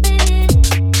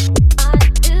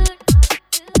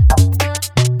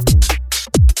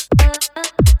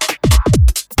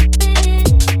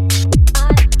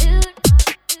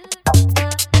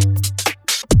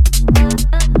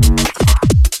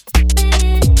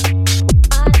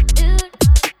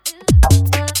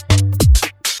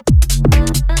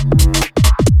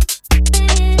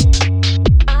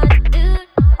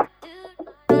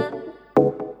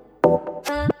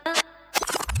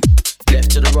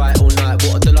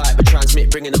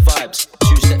 Bringing the vibes,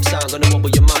 two-step sound, gonna wobble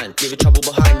your mind. Leave trouble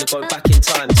behind to go back in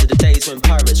time to the days when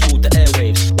pirates ruled the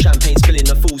airwaves. Champagne spilling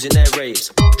the fools in their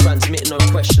raves. Transmit, no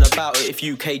question about it. If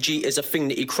UKG is a thing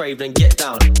that you crave, then get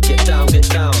down, get down, get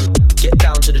down. Get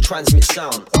down to the transmit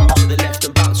sound. Move to the left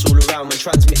and bounce all around when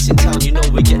transmits in town. You know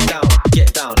we get down,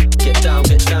 get down, get down,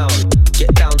 get down.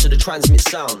 Get down to the transmit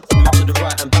sound. Move to the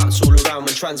right and bounce all around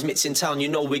when transmits in town. You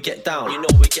know we get down, you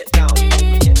know we get down, you know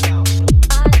we get down. You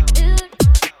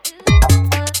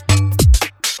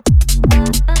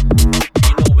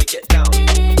know we get down, you know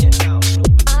we get down.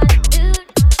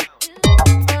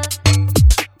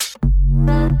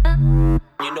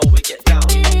 You know we get down,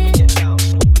 you know we get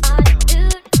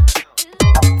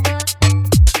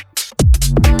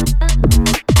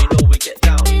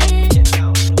down.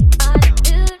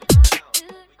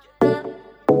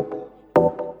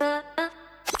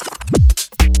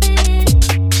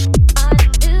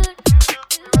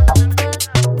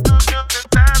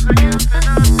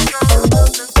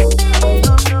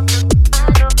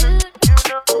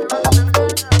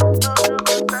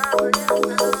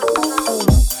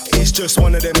 Just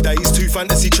one of them days, two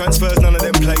fantasy transfers, none of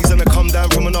them plays. And I come down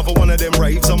from another one of them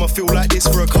raves. I'ma feel like this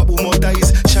for a couple more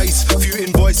days. Chase, few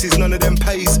invoices, none of them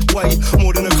pays. Wait,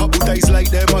 more than a couple days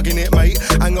late, they're mugging it, mate.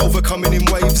 Hangover coming in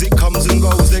waves, it comes and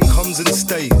goes, then comes and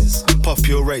stays. Puff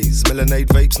pure rays, melanade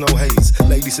vapes, no haze.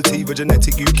 Lady sativa,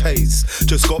 genetic UKs.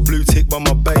 Just got blue tick by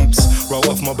my babes. Roll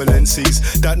off my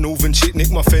Balenci's. That northern chick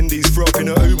nicked my Fendi's. Threw up in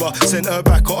her Uber, sent her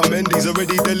back on her Mendy's.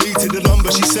 Already deleted the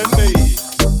number she sent me.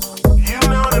 You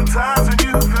know them times when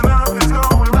you feel nothing's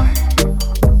going right.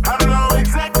 I don't know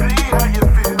exactly how you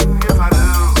feel, yes I do.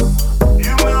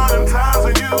 You know them times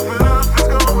when you feel nothing's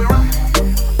going right.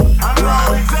 I don't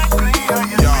know exactly how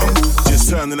you feel. Just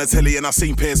turned on the telly and I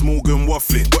seen Piers Morgan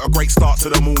waffling. What a great start to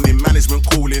the morning, management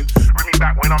calling. Bring me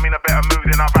back when I'm in a better mood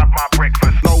and I've had my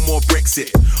breakfast. No more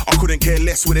Brexit, I couldn't care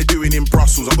less what they're doing in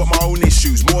Brussels. I've got my own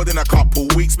issues, more than a couple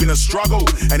weeks, been a struggle.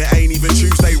 And it ain't even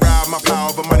Tuesday, round my power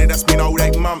over money that's been old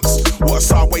 8 months. What a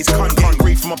sideways cunt, can't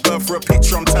grieve from my birth for a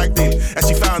picture I'm tagged in. And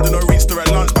she found on her Insta at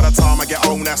lunch, by the time I get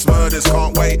home that's murders,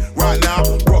 can't wait. Right now,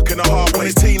 rocking a hard when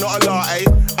it's tea, not a latte.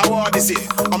 How hard is it?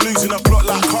 I'm losing a plot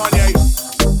like Kanye.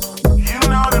 You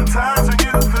know them times when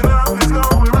you feel nothing's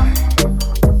going right.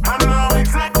 I don't know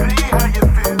exactly how you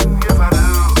feel, yes I do.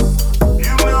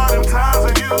 You know them times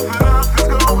when you feel nothing's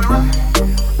going right.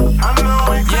 I don't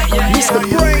know exactly Mr.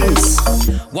 Brainz.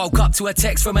 Woke up to a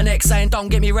text from an ex saying don't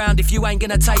get me round if you ain't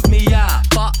gonna take me out.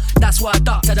 But that's why I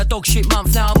ducked at a dog shit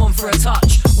month, now I'm on for a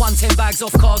touch. 110 bags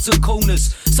off cards and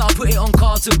corners, so I put it on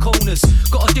cards and corners.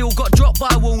 Got a deal, got dropped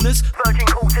by Warners. Virgin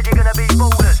Call said you're gonna be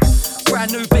ballers.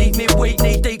 Brand new beat, midweek,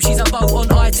 knee deep, she's a boat on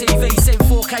ITV. Sent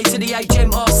 4K to the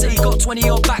HMRC, got 20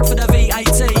 odd back for the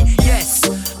VAT. Yes,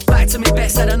 back to me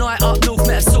best, had a night up north,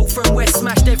 met a salt from west.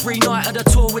 Smashed every night of the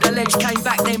tour with a ledge, came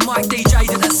back then Mike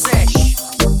DJ'd at a sesh.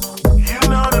 You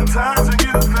know them times when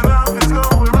you feel nothing's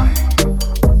going right.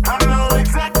 I don't know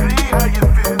exactly how you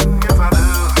feel, yes I do.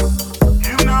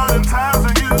 You know them times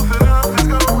when you feel nothing's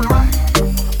going right.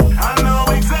 I don't know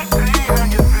exactly how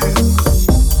you feel.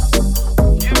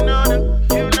 You know them,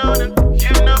 you know them,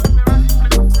 you know them.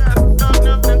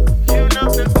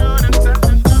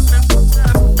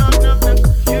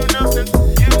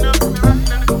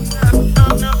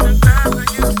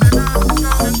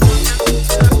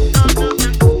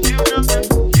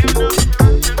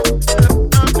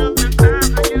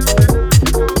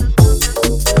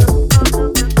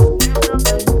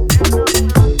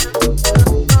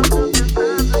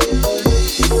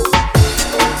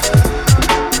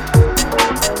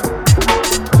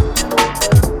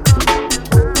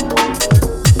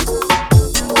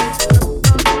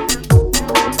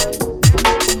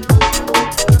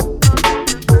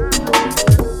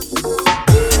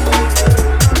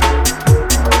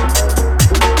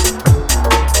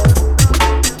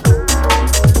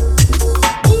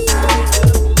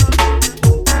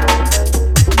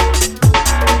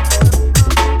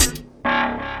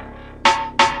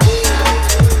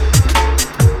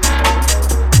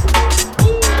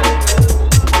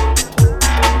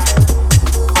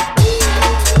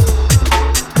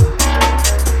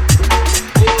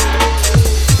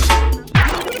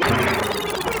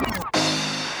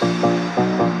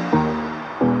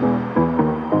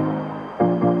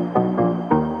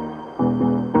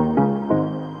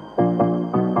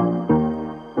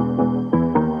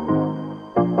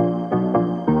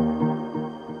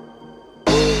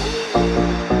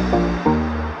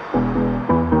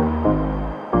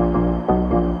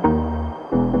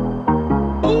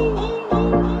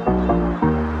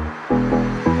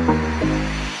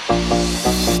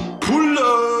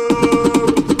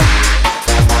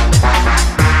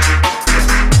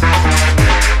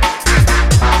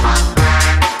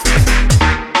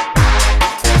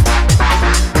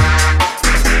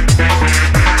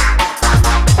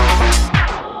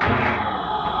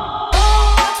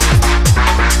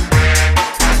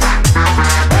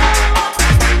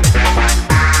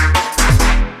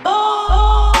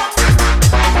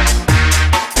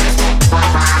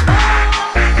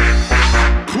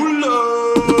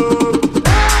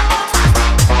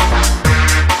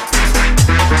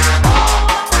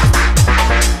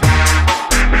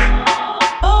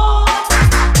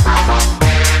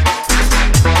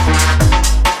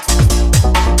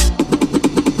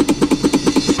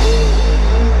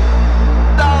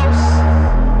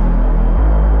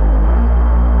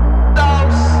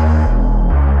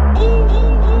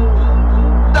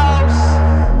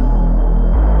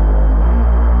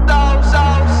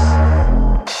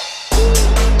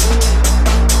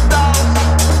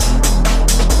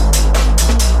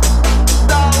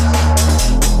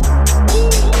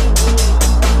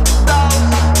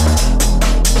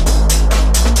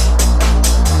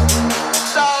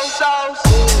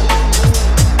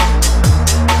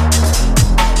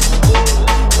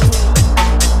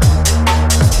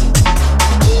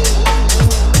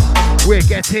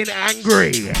 Getting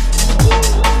angry.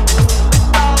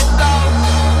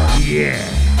 Yeah.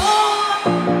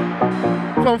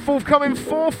 From forthcoming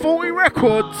 440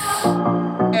 Records,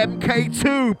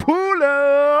 MK2, pull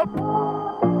up.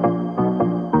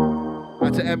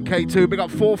 That's at MK2, big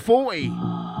up 440.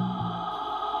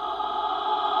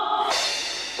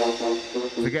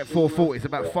 Forget 440, it's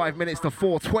about 5 minutes to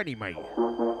 420, mate.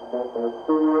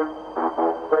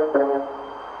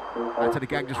 Out to the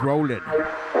gang just rolling.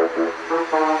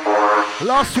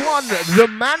 Last one, The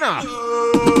Manor.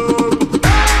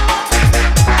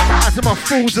 Out to my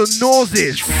fools and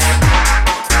noises.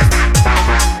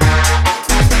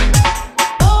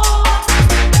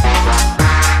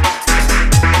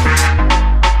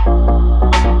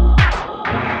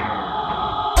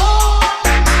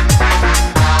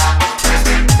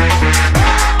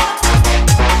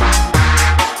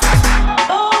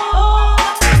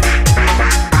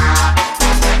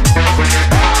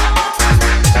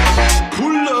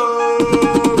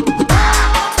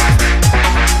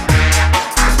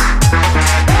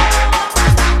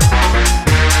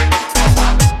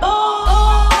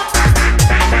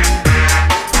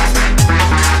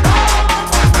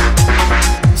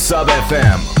 Sub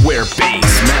FM, where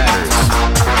bass matters.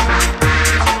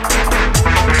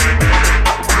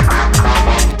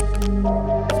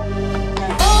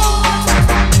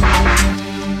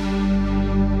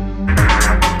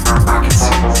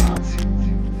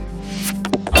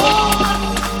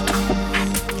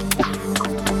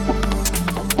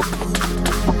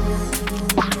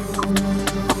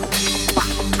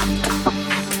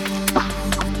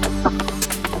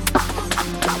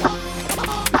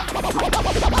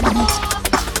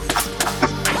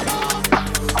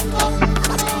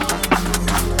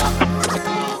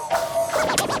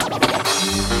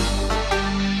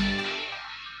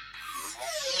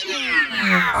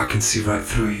 I can see right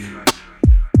through you.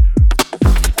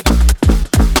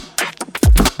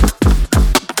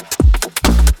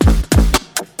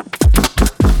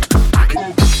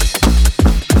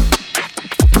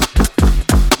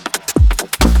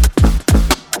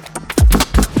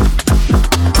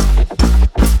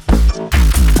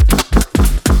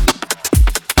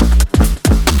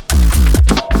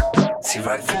 See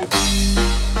right through.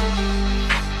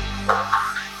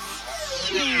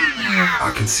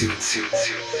 I can see.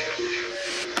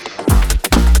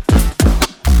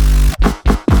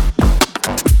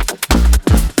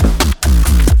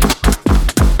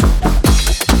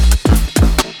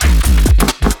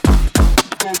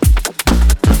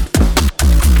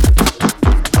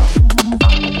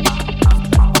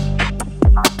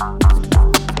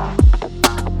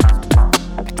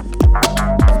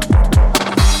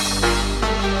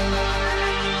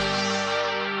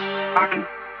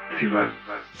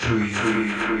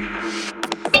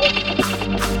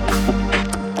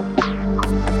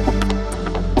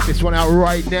 This one out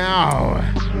right now.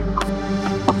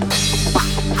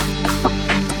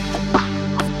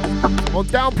 On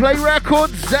Downplay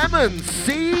Records, Zeman,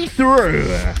 See Through.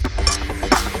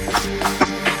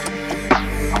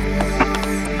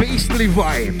 Beastly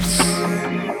vibes.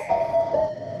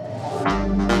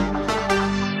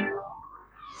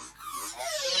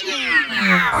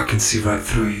 I can see right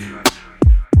through you.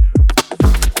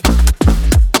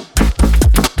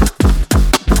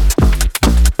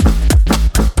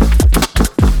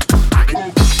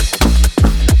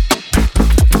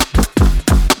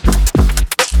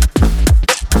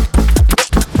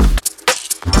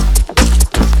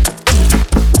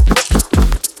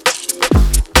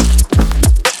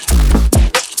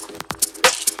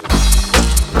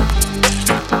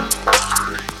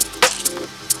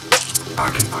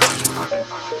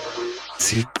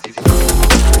 See?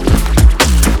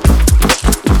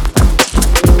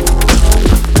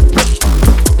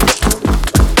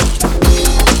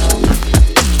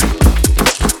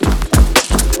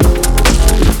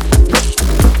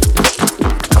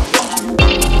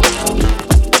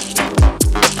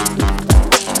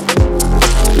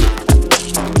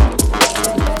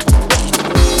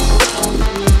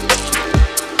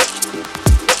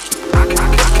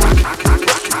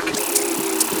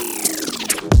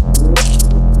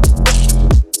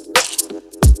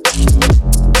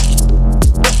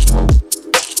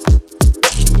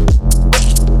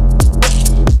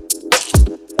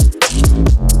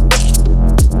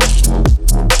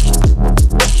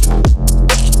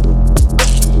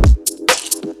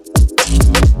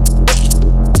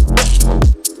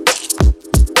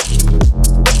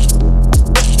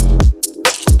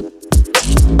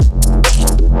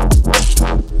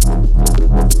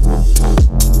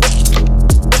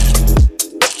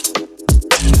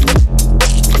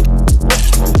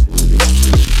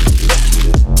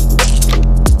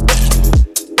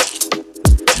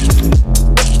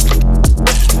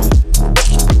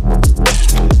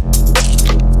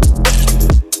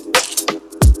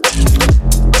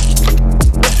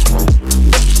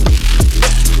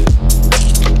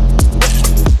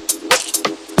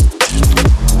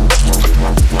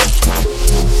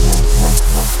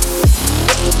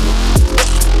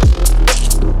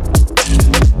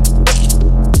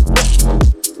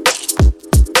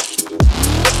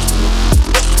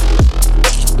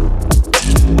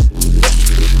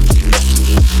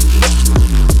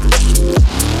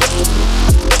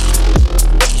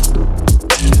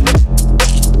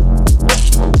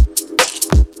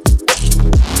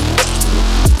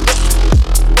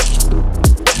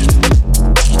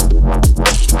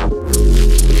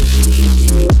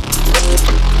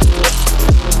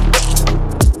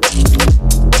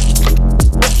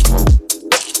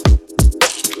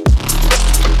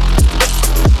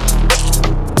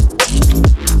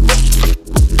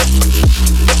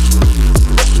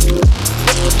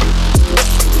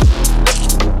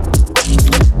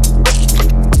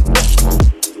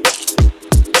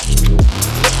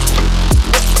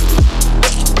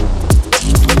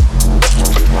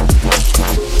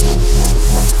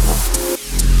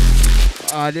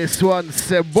 this one,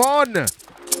 Sebon.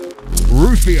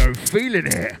 Rufio, feeling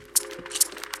it.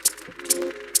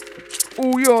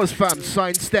 All yours, fam.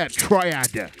 Sign step,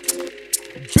 triad.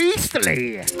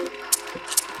 Beastly.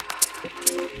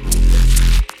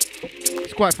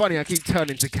 It's quite funny, I keep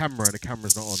turning to camera and the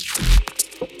camera's not on.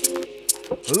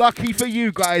 Lucky for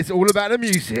you guys, all about the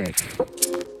music.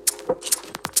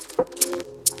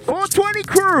 420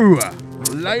 crew,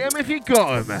 lay 'em if you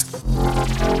got 'em.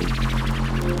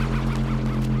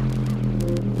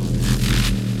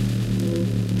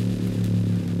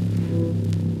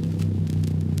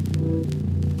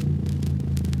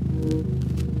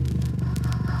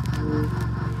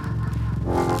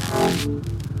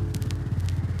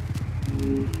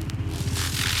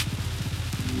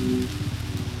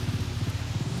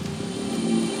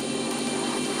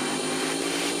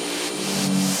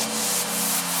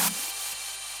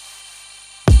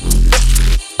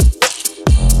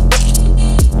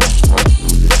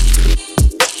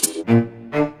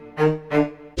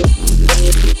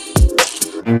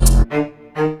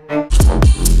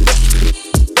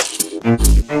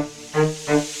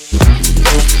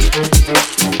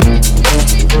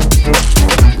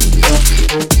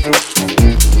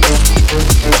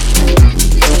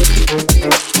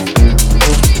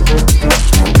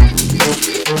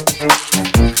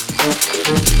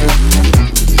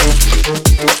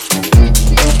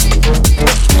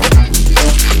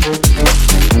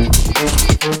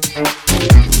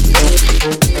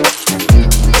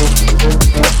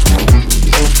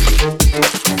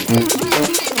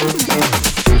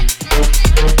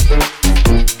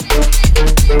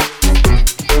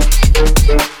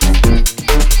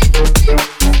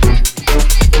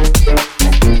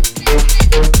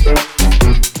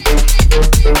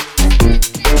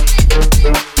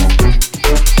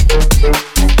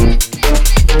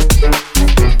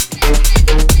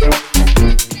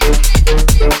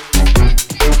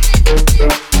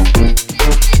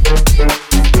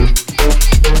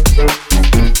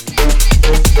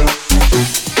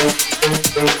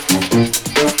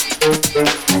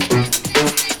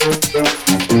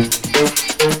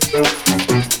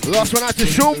 Last one out to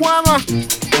Sean Whammer.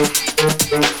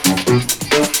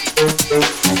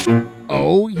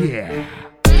 Oh yeah.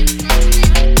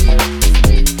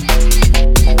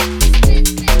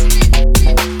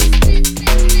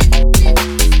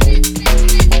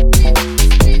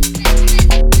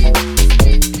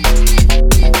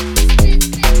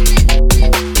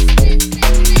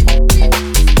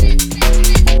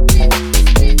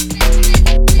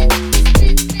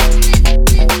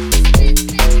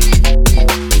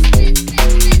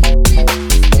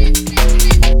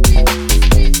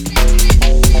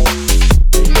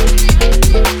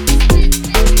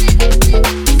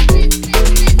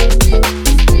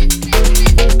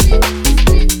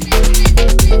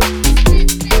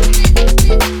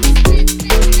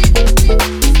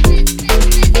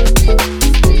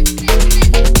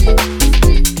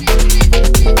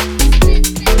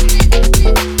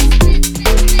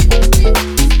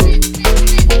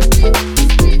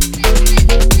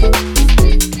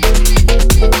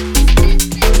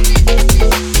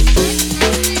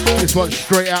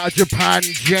 Straight out of Japan,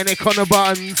 Genic on the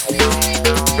buttons.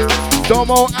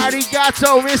 Domo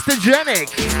arigato, Mr. Genic.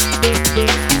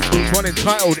 This one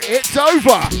entitled It's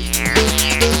Over.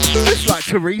 It's like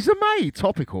Theresa May,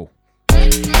 topical.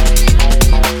 That's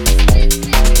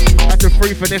a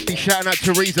 3 for Nifty shouting out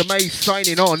Theresa May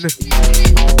signing on.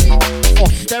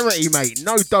 Austerity, mate,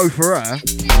 no dough for her.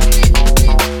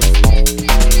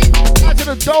 Out to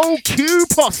the Dole Q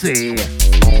posse.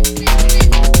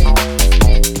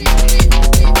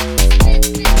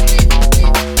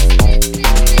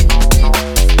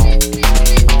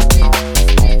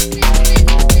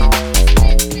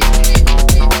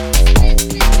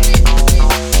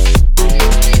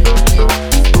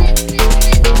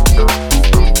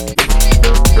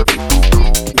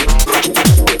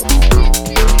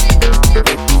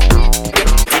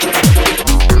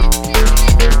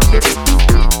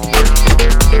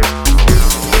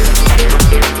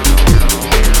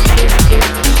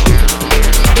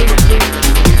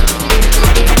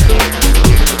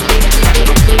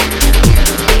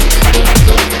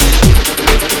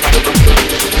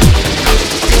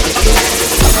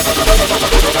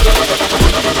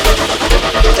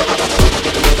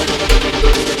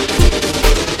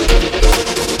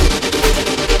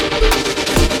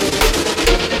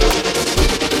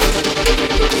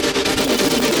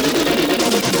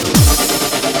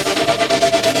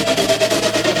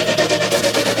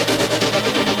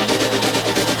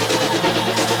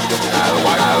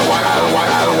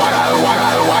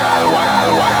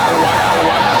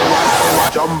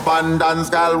 and dance,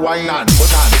 girl, wine and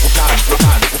put on, put on, put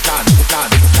on, put on, put on,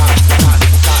 put on, put on, put on,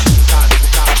 put on,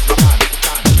 put on, put on, put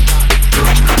on.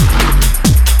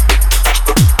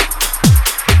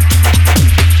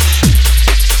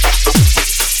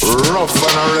 Rough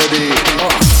and already.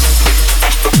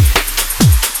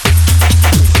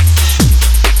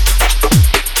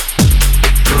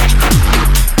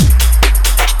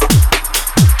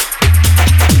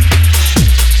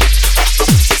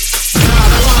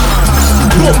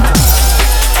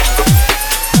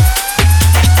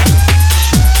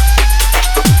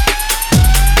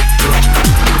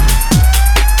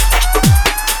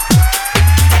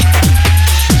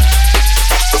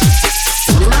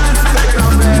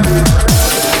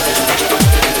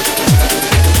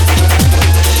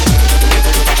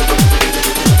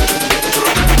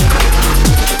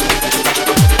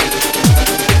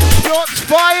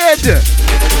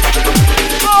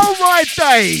 Oh my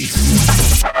days!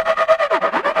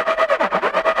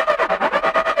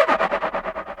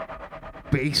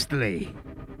 Beastly.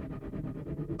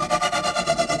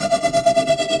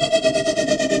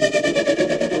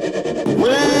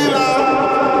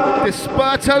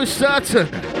 Desperto certain.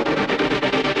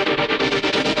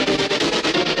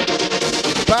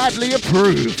 Badly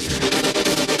approved.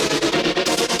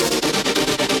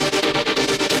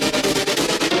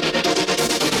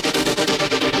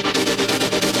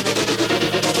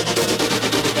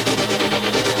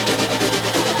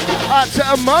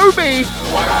 To a Moby.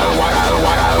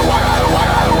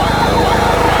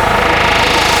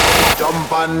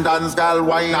 Jump and dance, girl,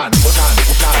 wine and put on,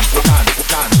 put on, put on,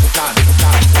 put on, put on, put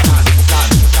on, put on, put on, put on,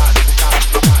 put on, put on,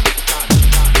 put on.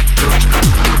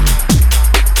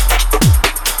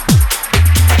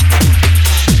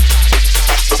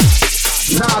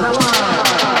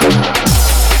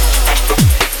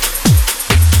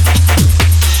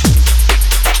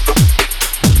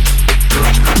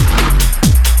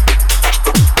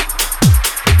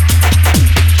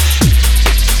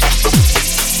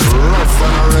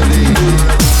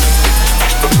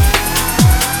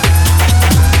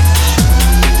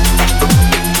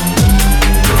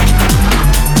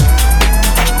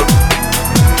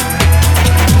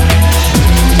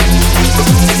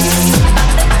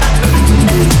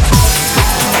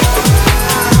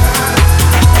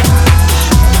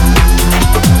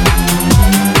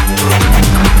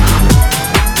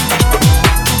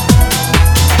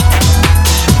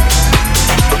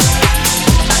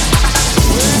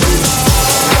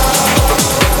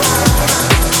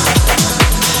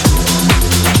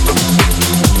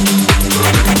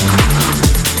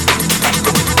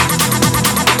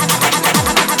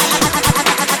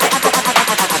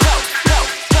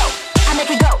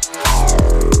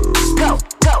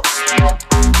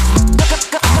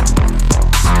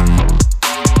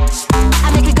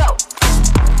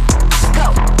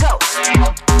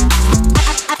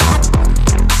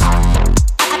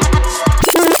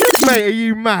 Mate, are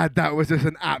you mad? That was just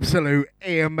an absolute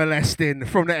ear molesting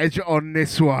from the edge on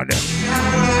this one.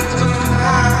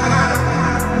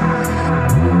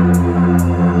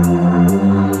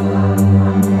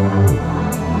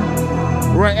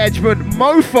 Right, Edgemont,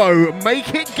 Mofo,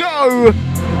 make it go.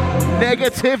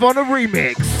 Negative on a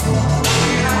remix.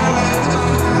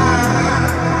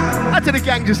 Out to the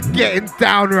gang just getting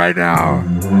down right now.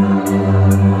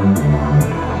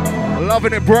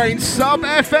 Loving it, Brainz, Sub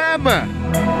FM.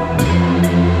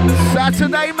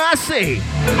 Saturday Massey.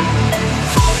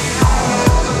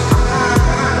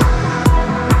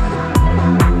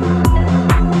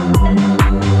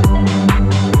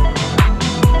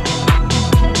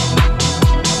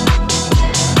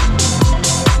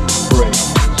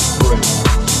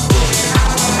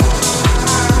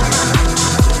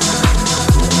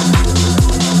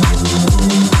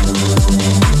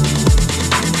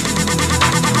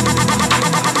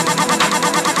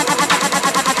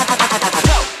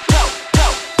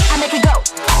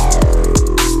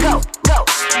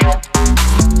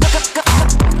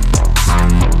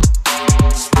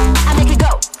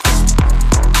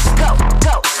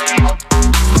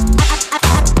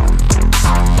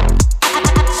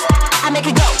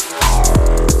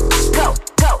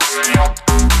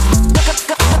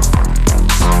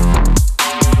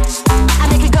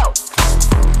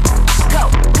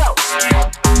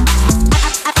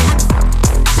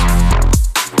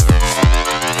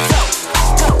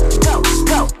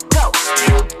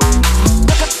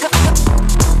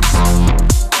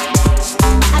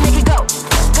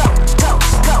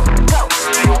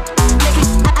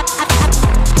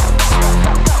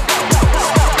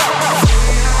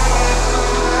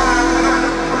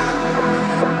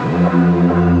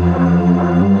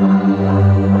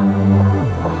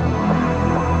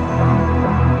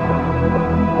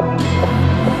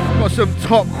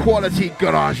 top quality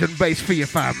garage and bass for your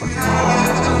fam.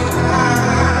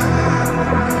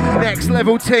 Next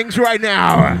level things right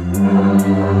now.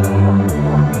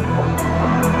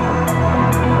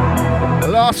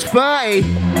 Last 30.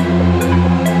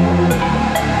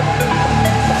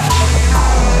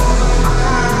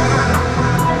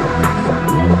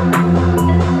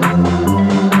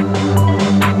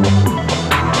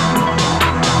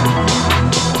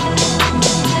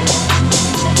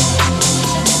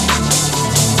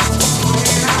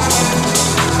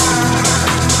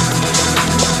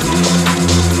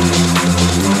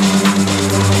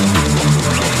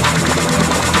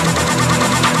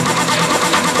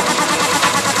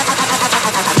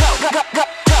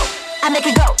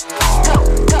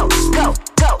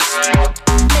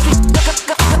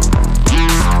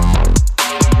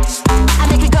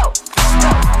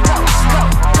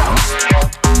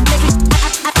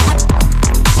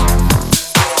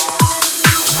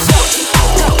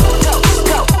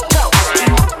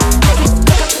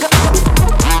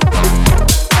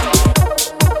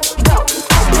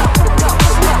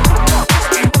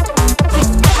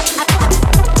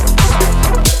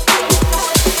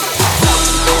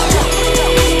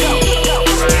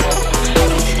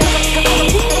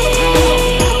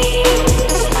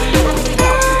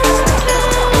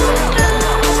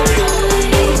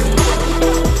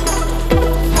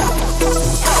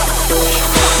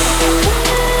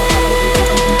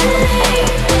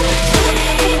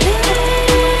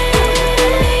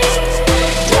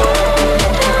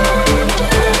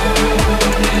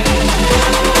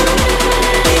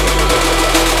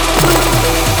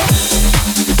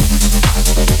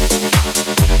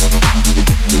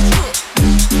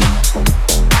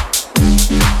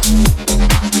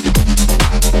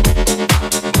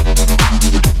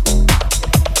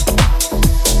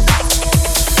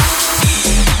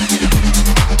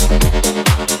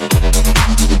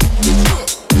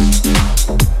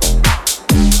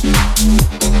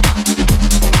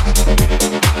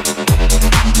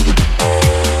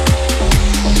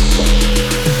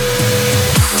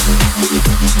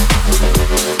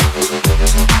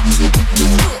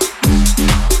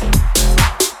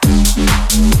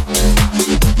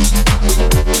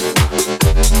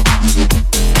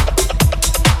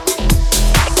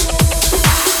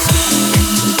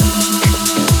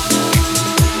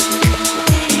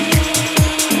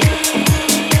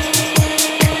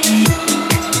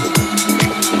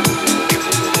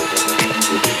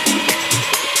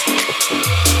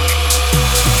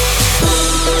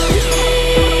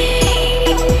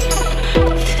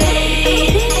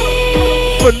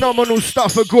 Phenomenal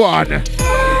stuff for Guan,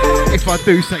 if I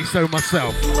do say so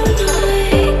myself.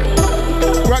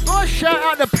 Right, gotta shout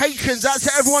out the patrons, out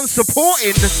to everyone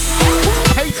supporting.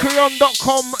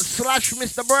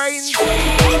 Patreon.com/Mr. Brainz.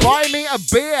 Buy me a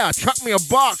beer, chuck me a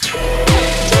buck.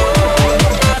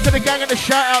 Out to the gang at the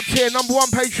shout out tier, number 1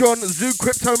 Patreon, Zoo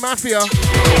Crypto Mafia.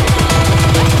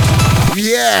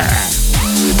 Yeah.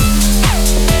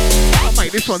 Oh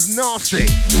mate, this one's nasty.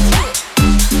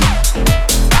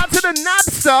 To the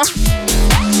Napster.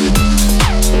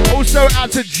 Also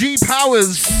out to G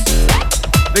Powers.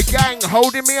 The gang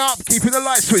holding me up, keeping the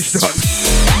light switched on.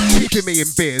 Keeping me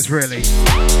in beers, really.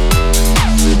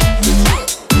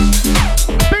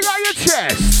 Big out your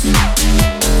chest.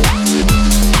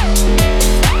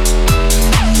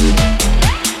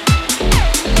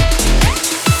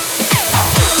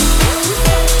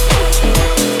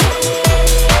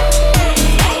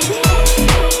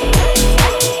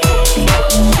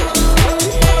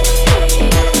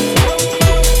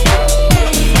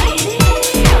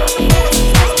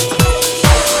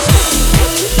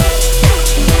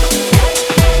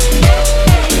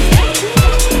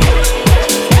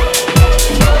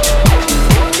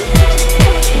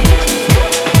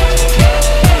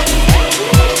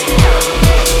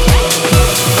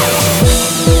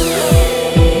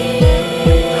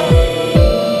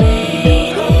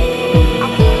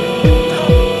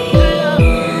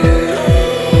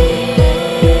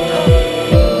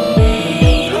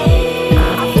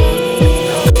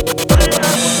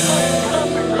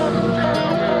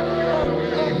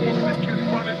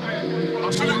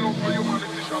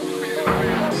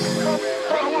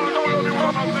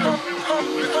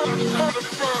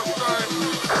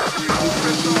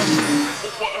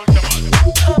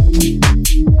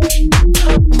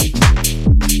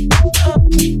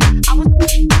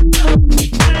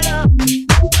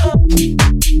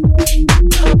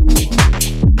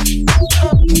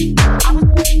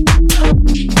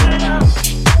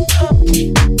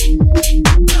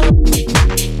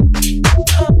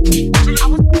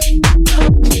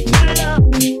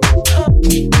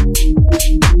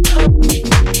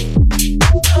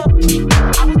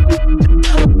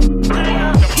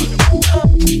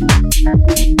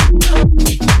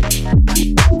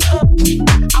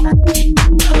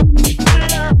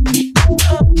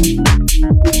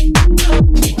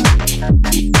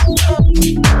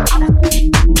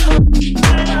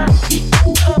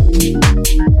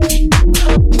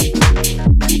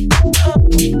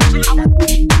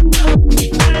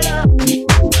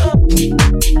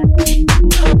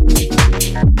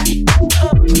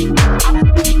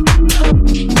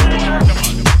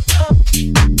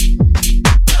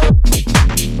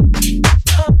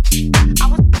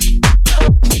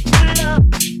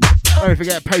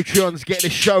 forget, Patreon's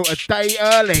getting the show a day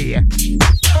early.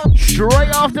 Straight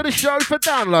after the show for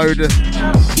download.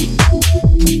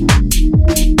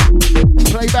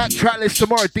 Playback tracklist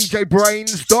tomorrow,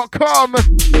 djbrainz.com.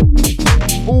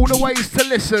 All the ways to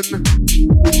listen.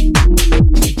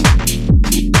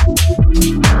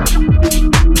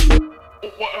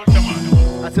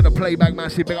 That's in the playback,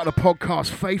 massive. Big up the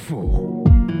podcast, Faithful.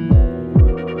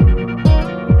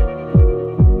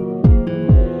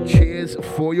 Cheers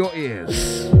for your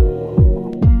ears.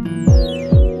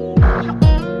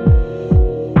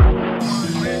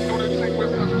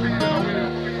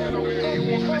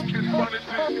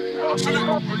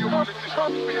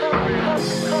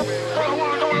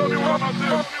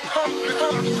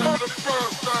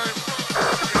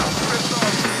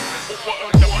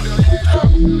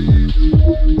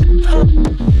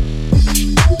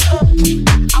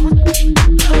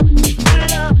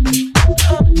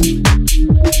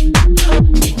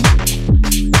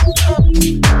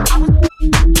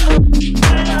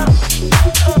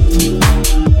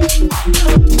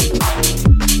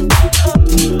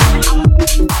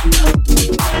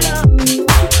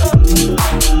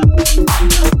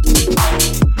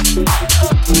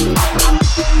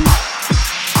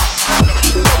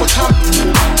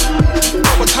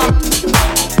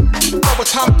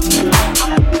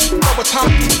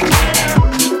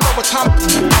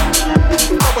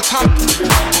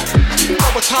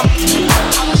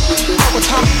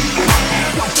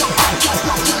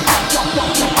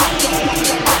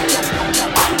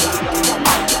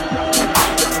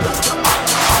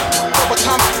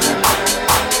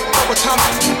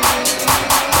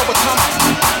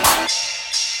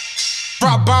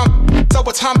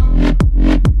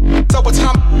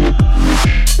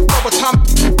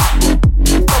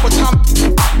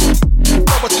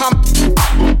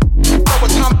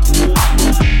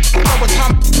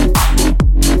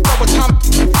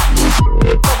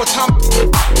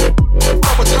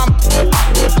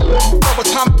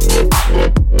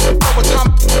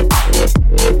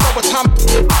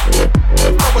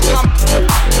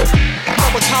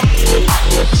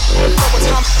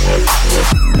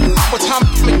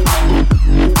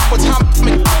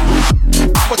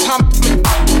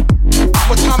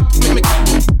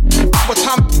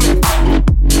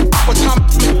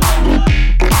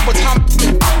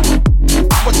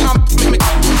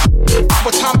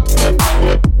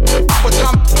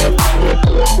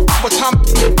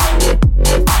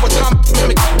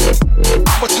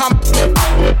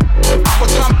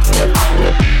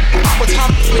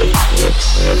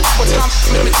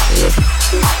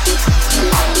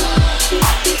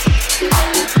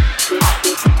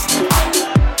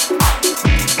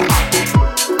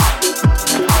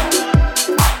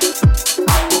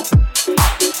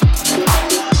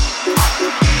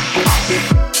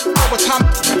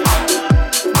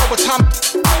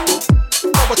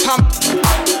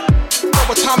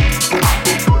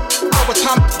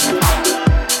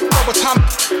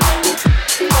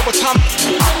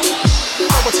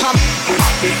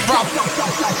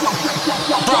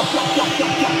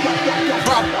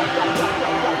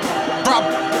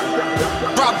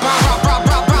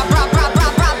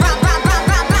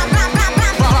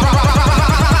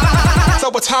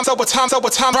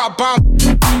 Overtime, rock bomb.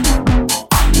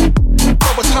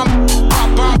 Overtime, rock bomb. Overtime,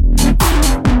 rock bomb.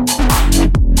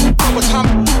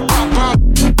 Overtime,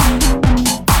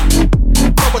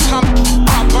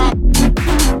 rock bomb.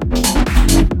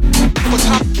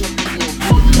 Overtime.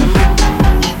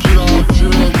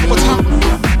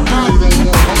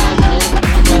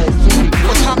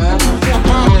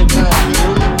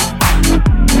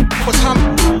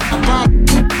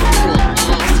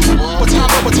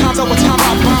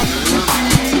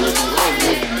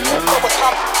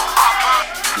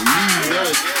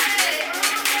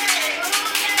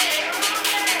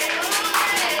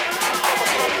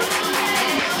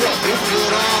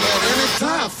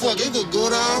 Fuck, it could go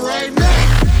down right now.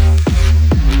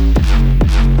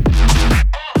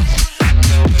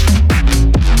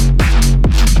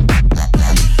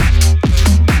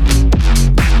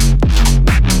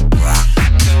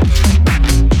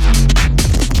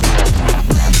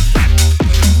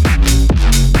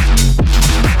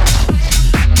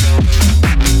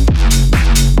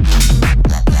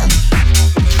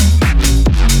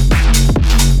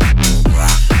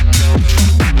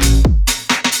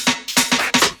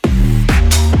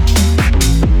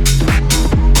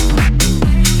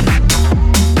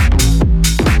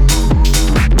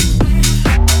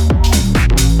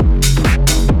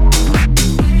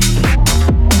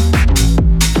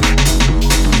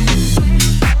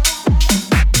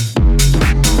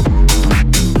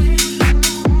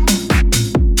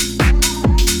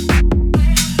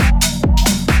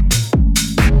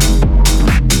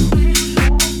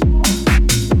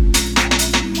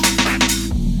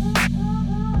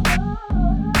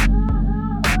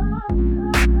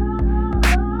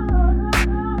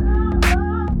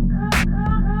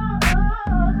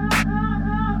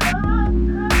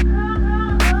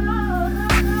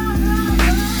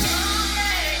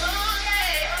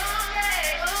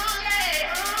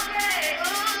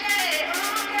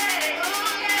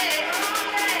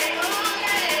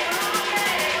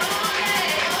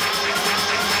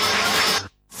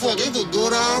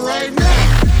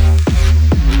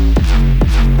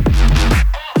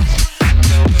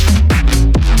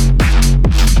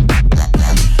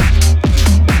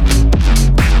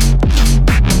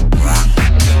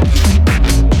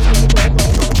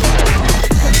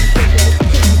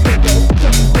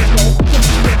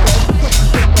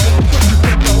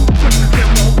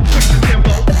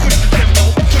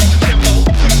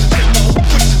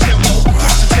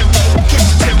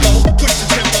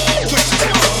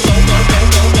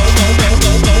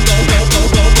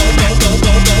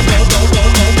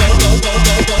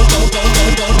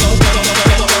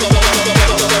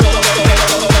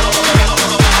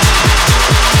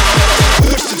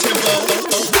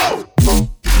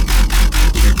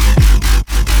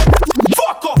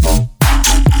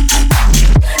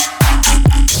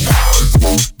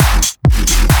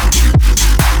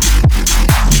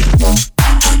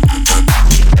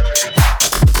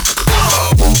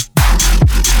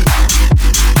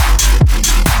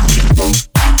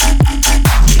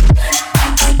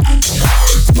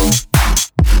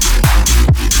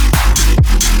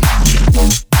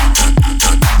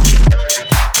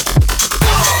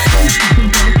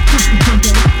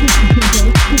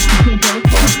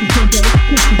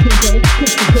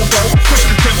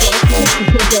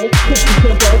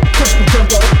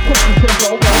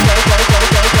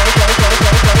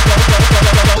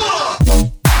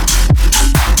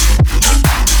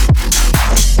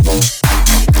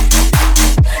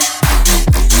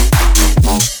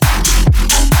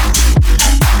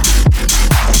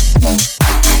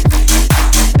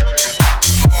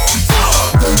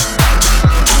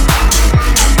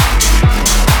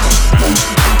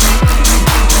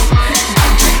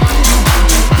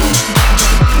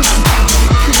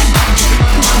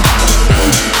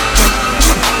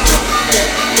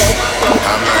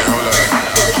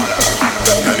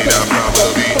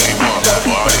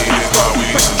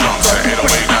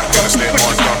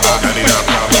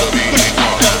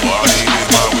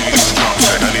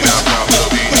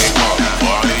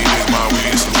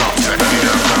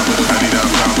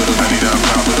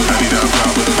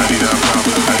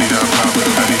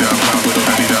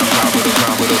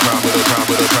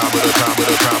 All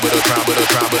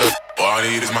I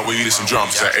need is my weed and some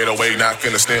drums. That 808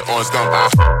 knocking a snare on stump.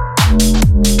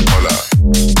 Hold up.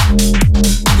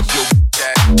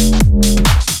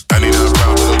 I need a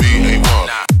pound with a B-A-1.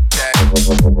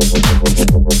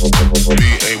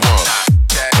 B-A-1.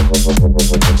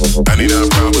 I need a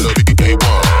pound with a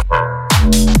B-A-1.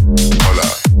 Hold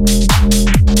up.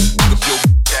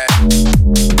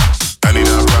 I need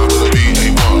a pound with a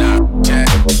B-A-1.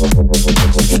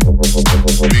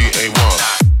 B-A-1.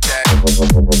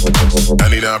 I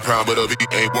need a pound with a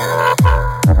B-A-1.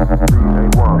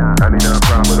 I need a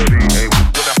pound with a B-A-1.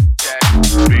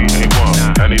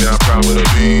 B-A-1. I need a pound with a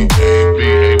B-A-B-A-B-A-1.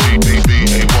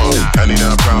 I need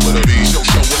a pound with a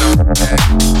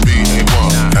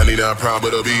B-A-1. I need a pound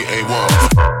with a B-A-1.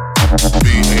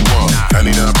 B-A-1. I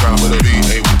need a pound with a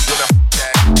B-A-1.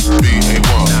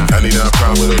 B-A-1. I need a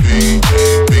pound with a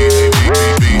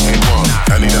B-A-B-A-B-A-1.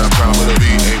 I need a pound with a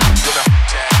B-A-1.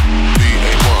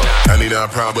 I need a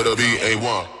pound with a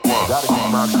B-A-1. Gotta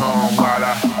keep my calm while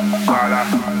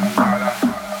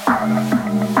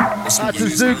Out to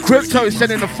Zoo Crypto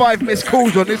sending the 5 missed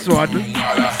calls on this one.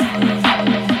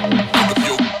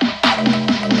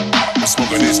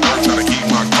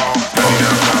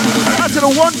 Out to the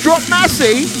one drop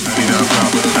Massey.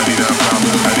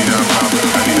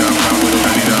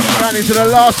 Down into the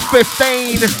last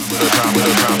 15.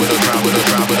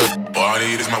 All I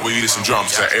need is my weed and some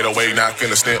drums. That 808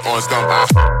 knocking a snare on stump.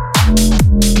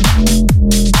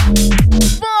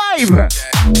 Vibe.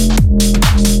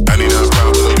 I need a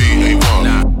pound with a B-A-1.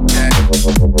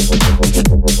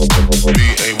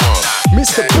 B-A-1.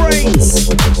 Mr. Brainz.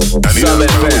 Sub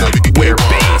FM, where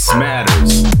bass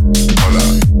matters. Hold up.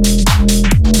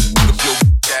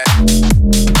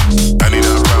 I need a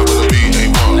pound with a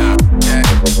B-A-1.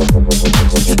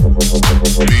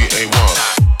 B-A-1.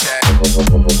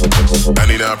 I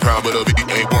need a pound with a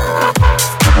B-A-1.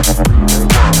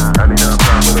 I need a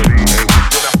pound with a B-A-1.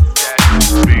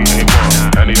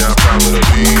 B-A-1. I need a pound with a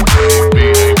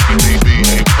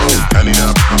B-A-B-A-B-A-1. I need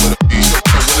a pound with a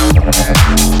B-A-1.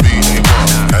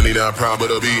 I need a pound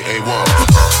with a B-A-1.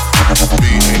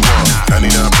 B-A-1. I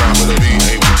need a pound with a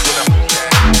B-A-1.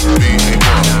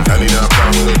 B-A-1. I need a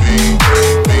pound with a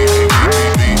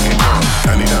B-A-B-A-B-A-1. I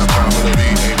need a pound with a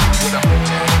B-A-1.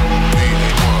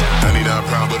 I need a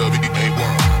pound with a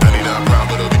B-A-1. I need a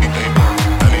pound with a B-A-1.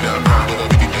 I need a pound with a B-A-1. I need a pound with a B-A-1. I need a pound with a B-A-1. I need a pound with a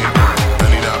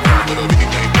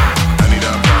B-A-1. I need a pound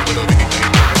with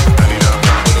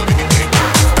a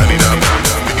B-A-1. I need a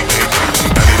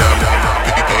pound with a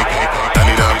B-A-1. I need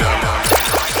a pound.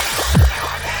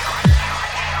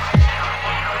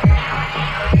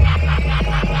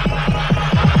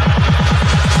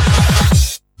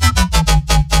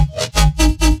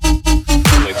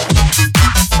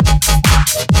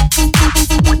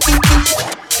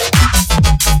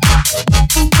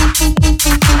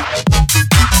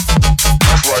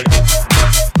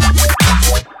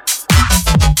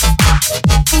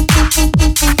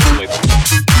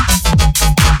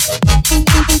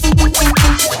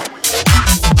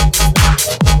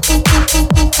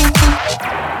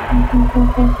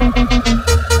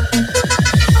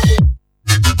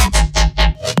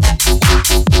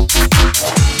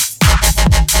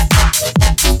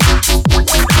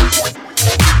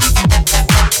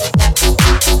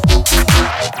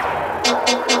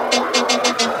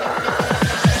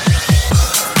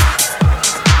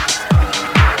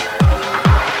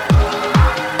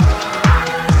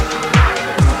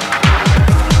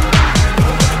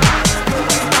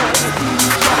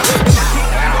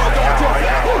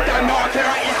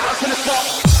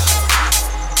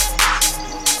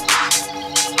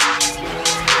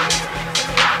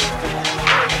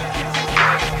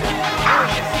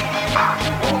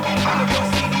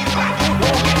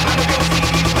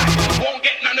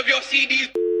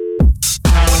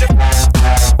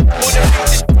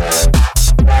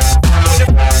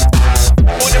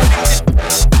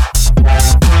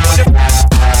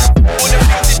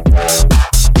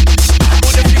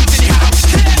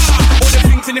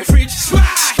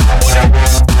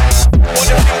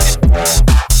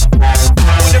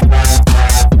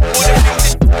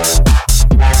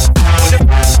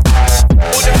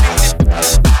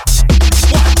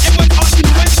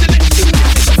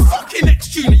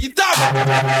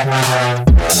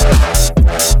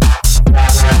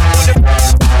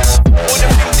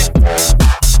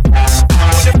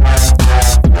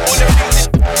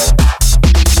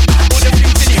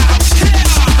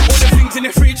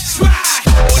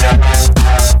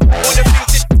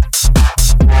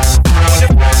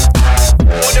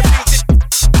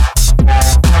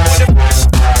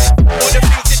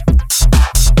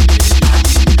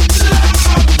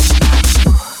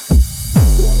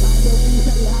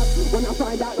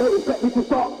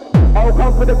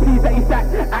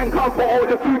 all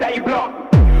the food that you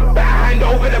block. Better hand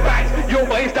over the bags, your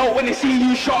boys don't wanna see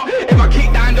you shot. If I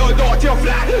kick down the door to your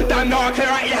flat, then no, I clear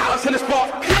out your house on the spot.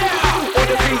 All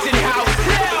the things in your house,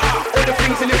 all the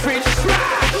things in the fridge,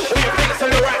 all your plates on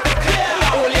the rack,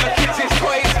 all your kids'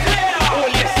 toys, all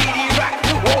your CDs back.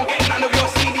 Won't get none of your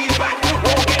CDs back.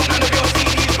 Won't get none of your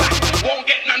CDs back. Won't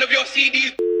get none of your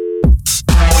CDs.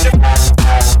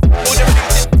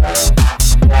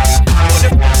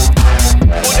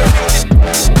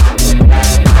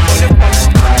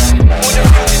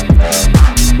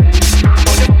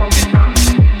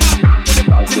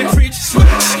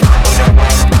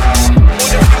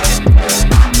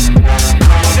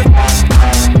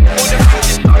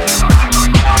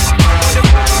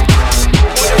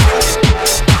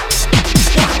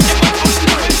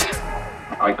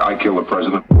 I kill the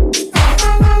president.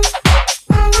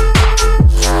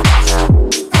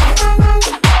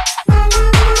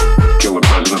 Kill the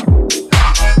president.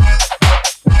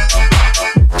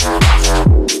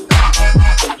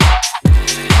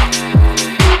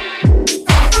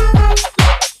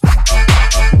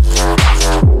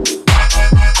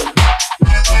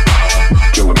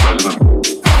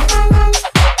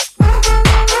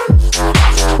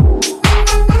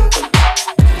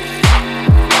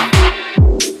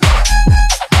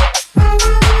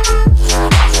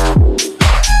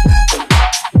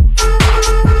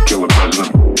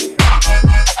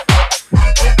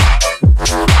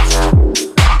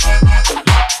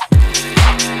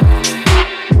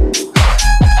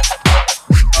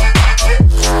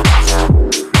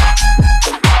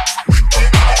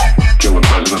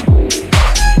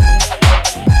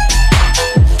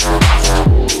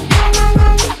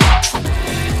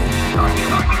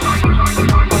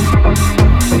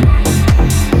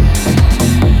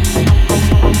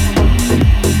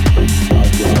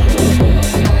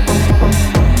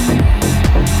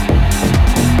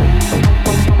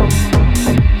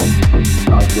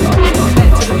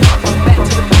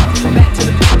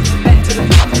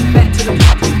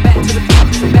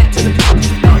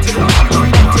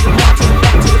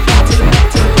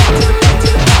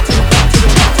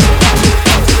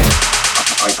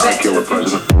 Kill the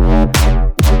president.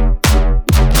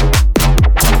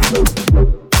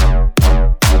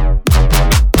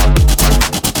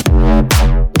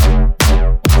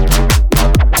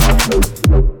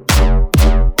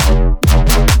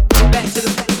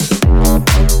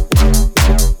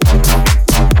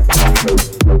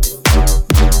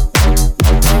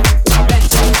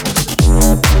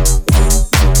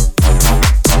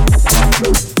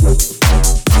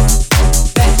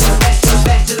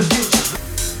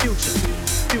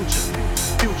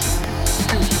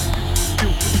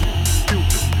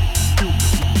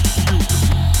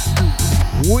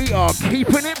 We are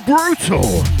keeping it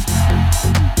brutal.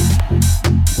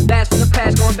 That's from the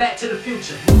past, going back to the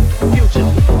future.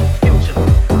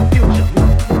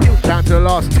 Down to the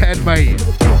last 10, mate.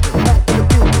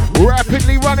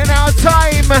 Rapidly running out of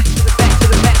time.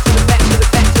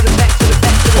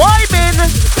 Wyman!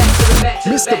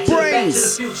 Mr.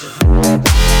 Brainz!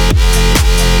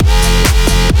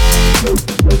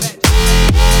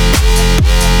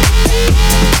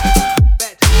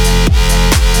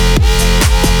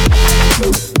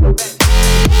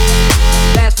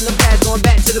 Last from the past, going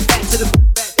back to the back to the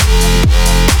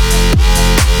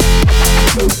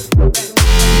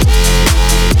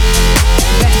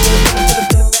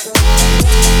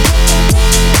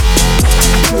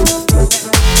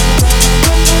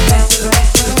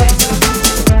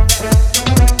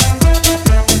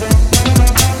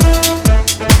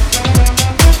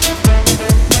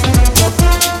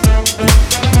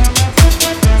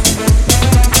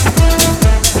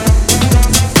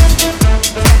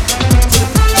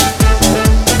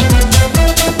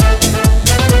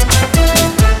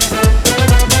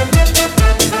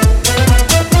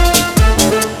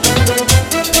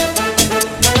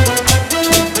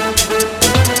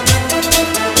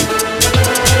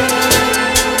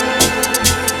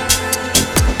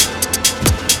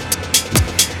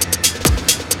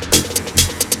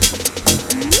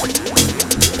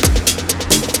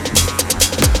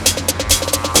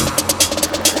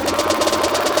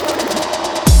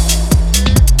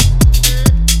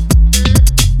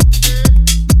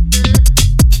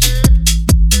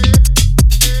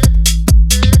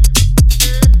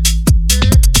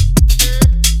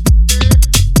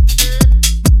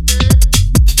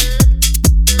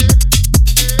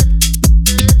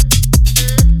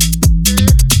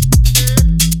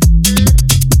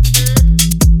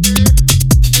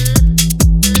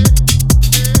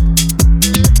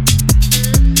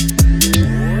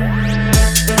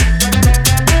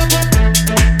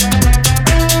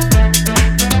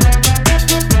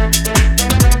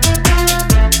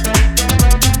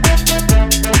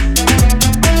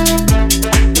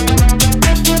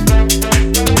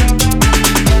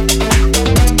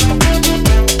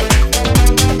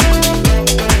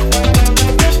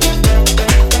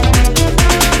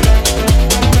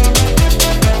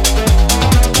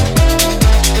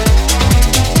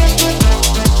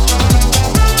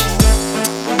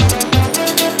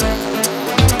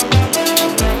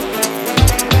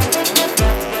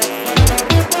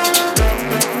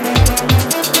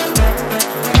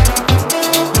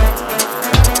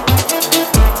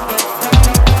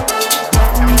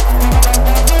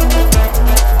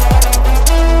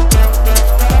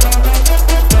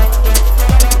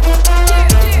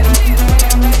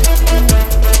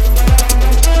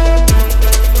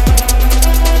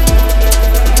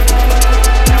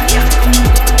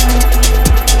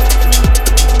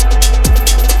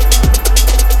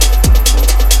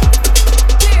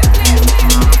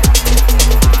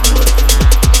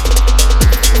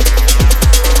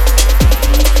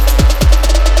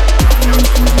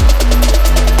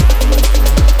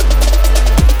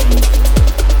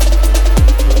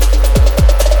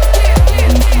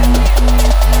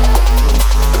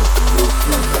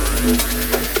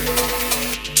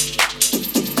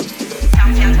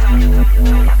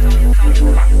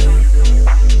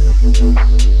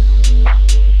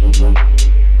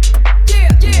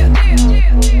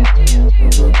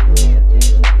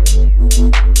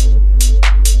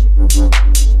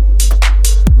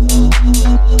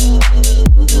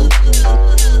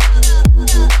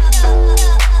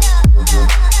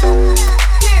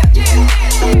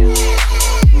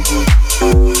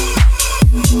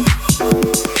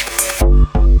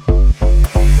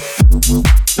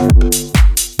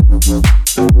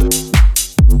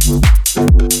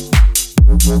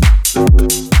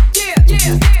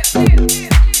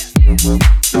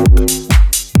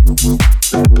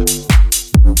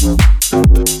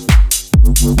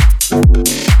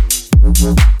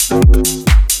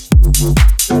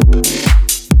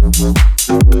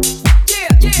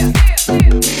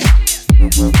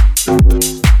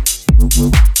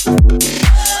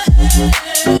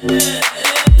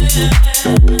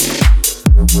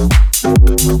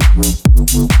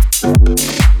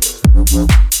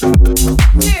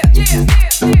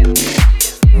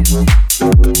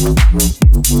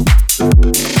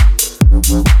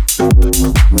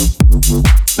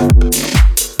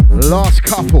Last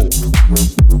couple.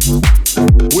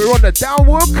 We're on the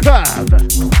downward curve.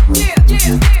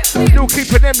 Still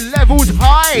keeping them levels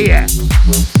high.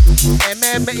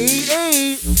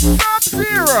 MMEE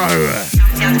Sub-Zero.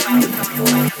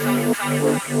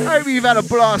 Hope you've had a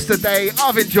blast today.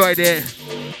 I've enjoyed it.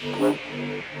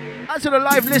 As to the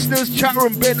live listeners, chat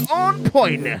room been on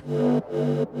point. As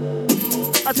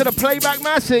to the playback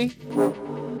Massey.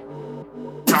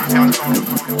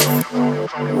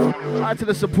 Add to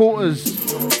the supporters,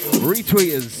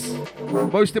 retweeters,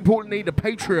 most importantly the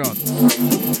Patreons.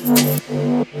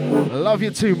 Love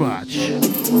you too much.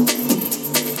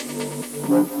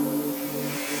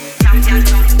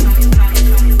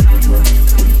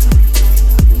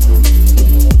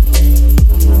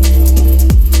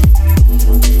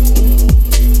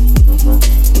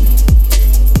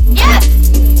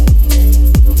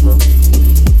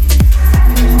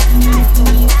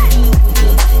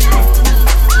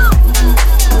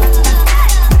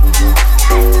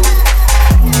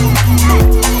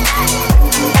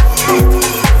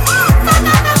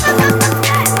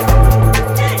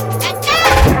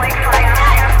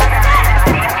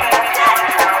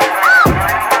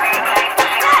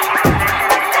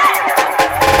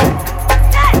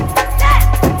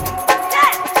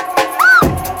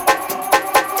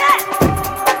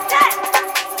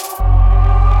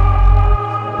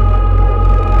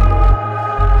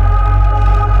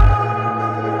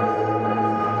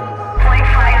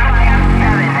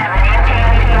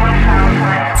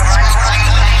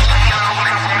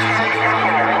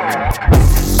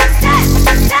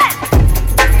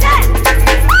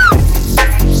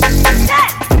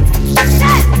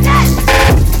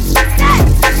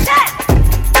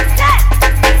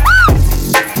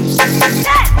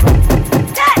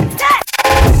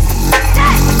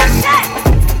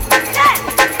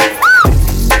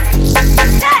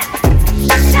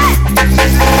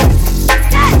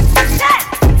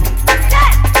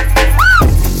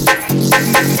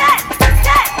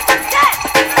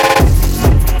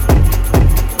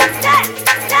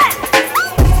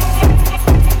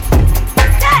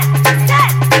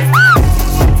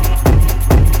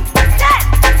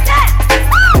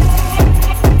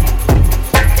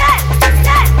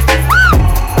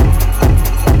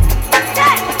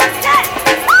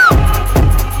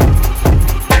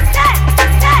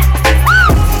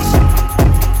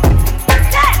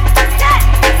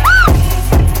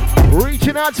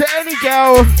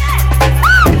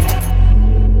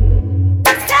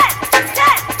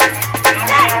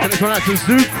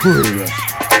 Crew.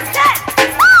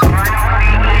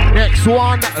 Next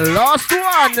one, last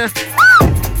one.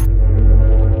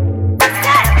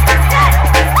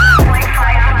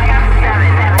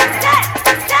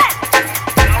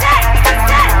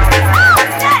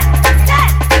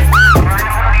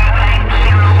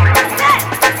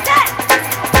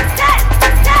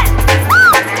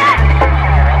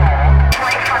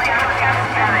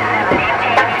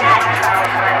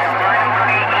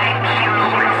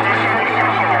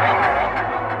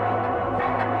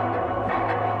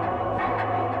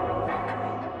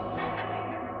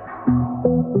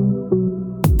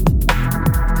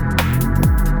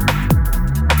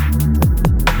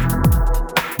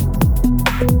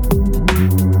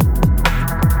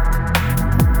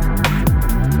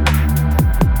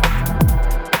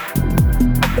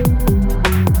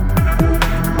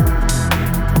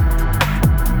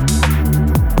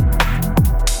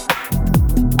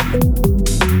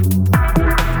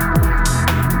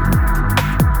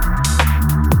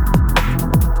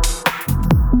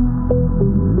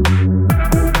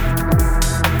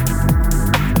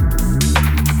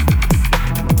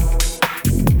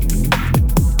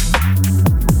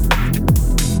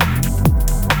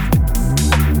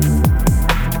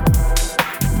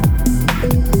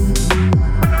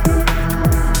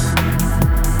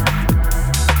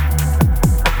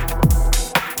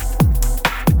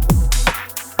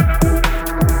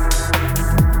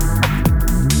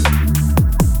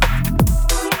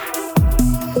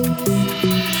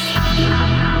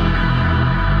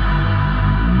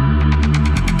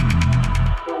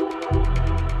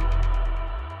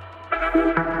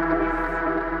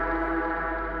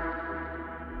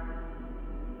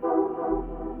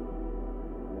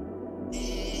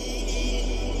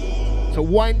 So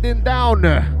winding down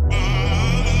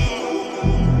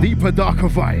deeper, darker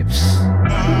vibes.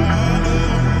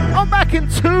 I'm back in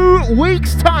 2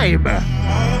 weeks' time.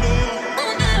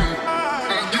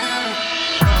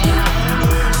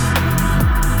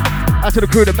 Out to the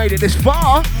crew that made it this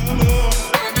far.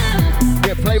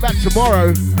 Get playback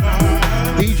tomorrow.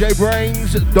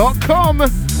 DJBrainz.com.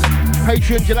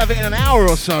 Patreons, you'll have it in an hour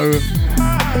or so.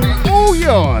 All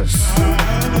yours.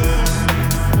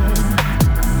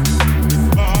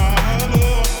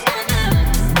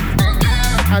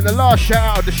 And the last shout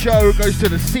out of the show goes to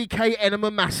the CK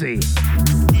Enema Massey.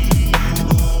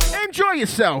 Enjoy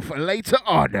yourself later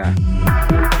on.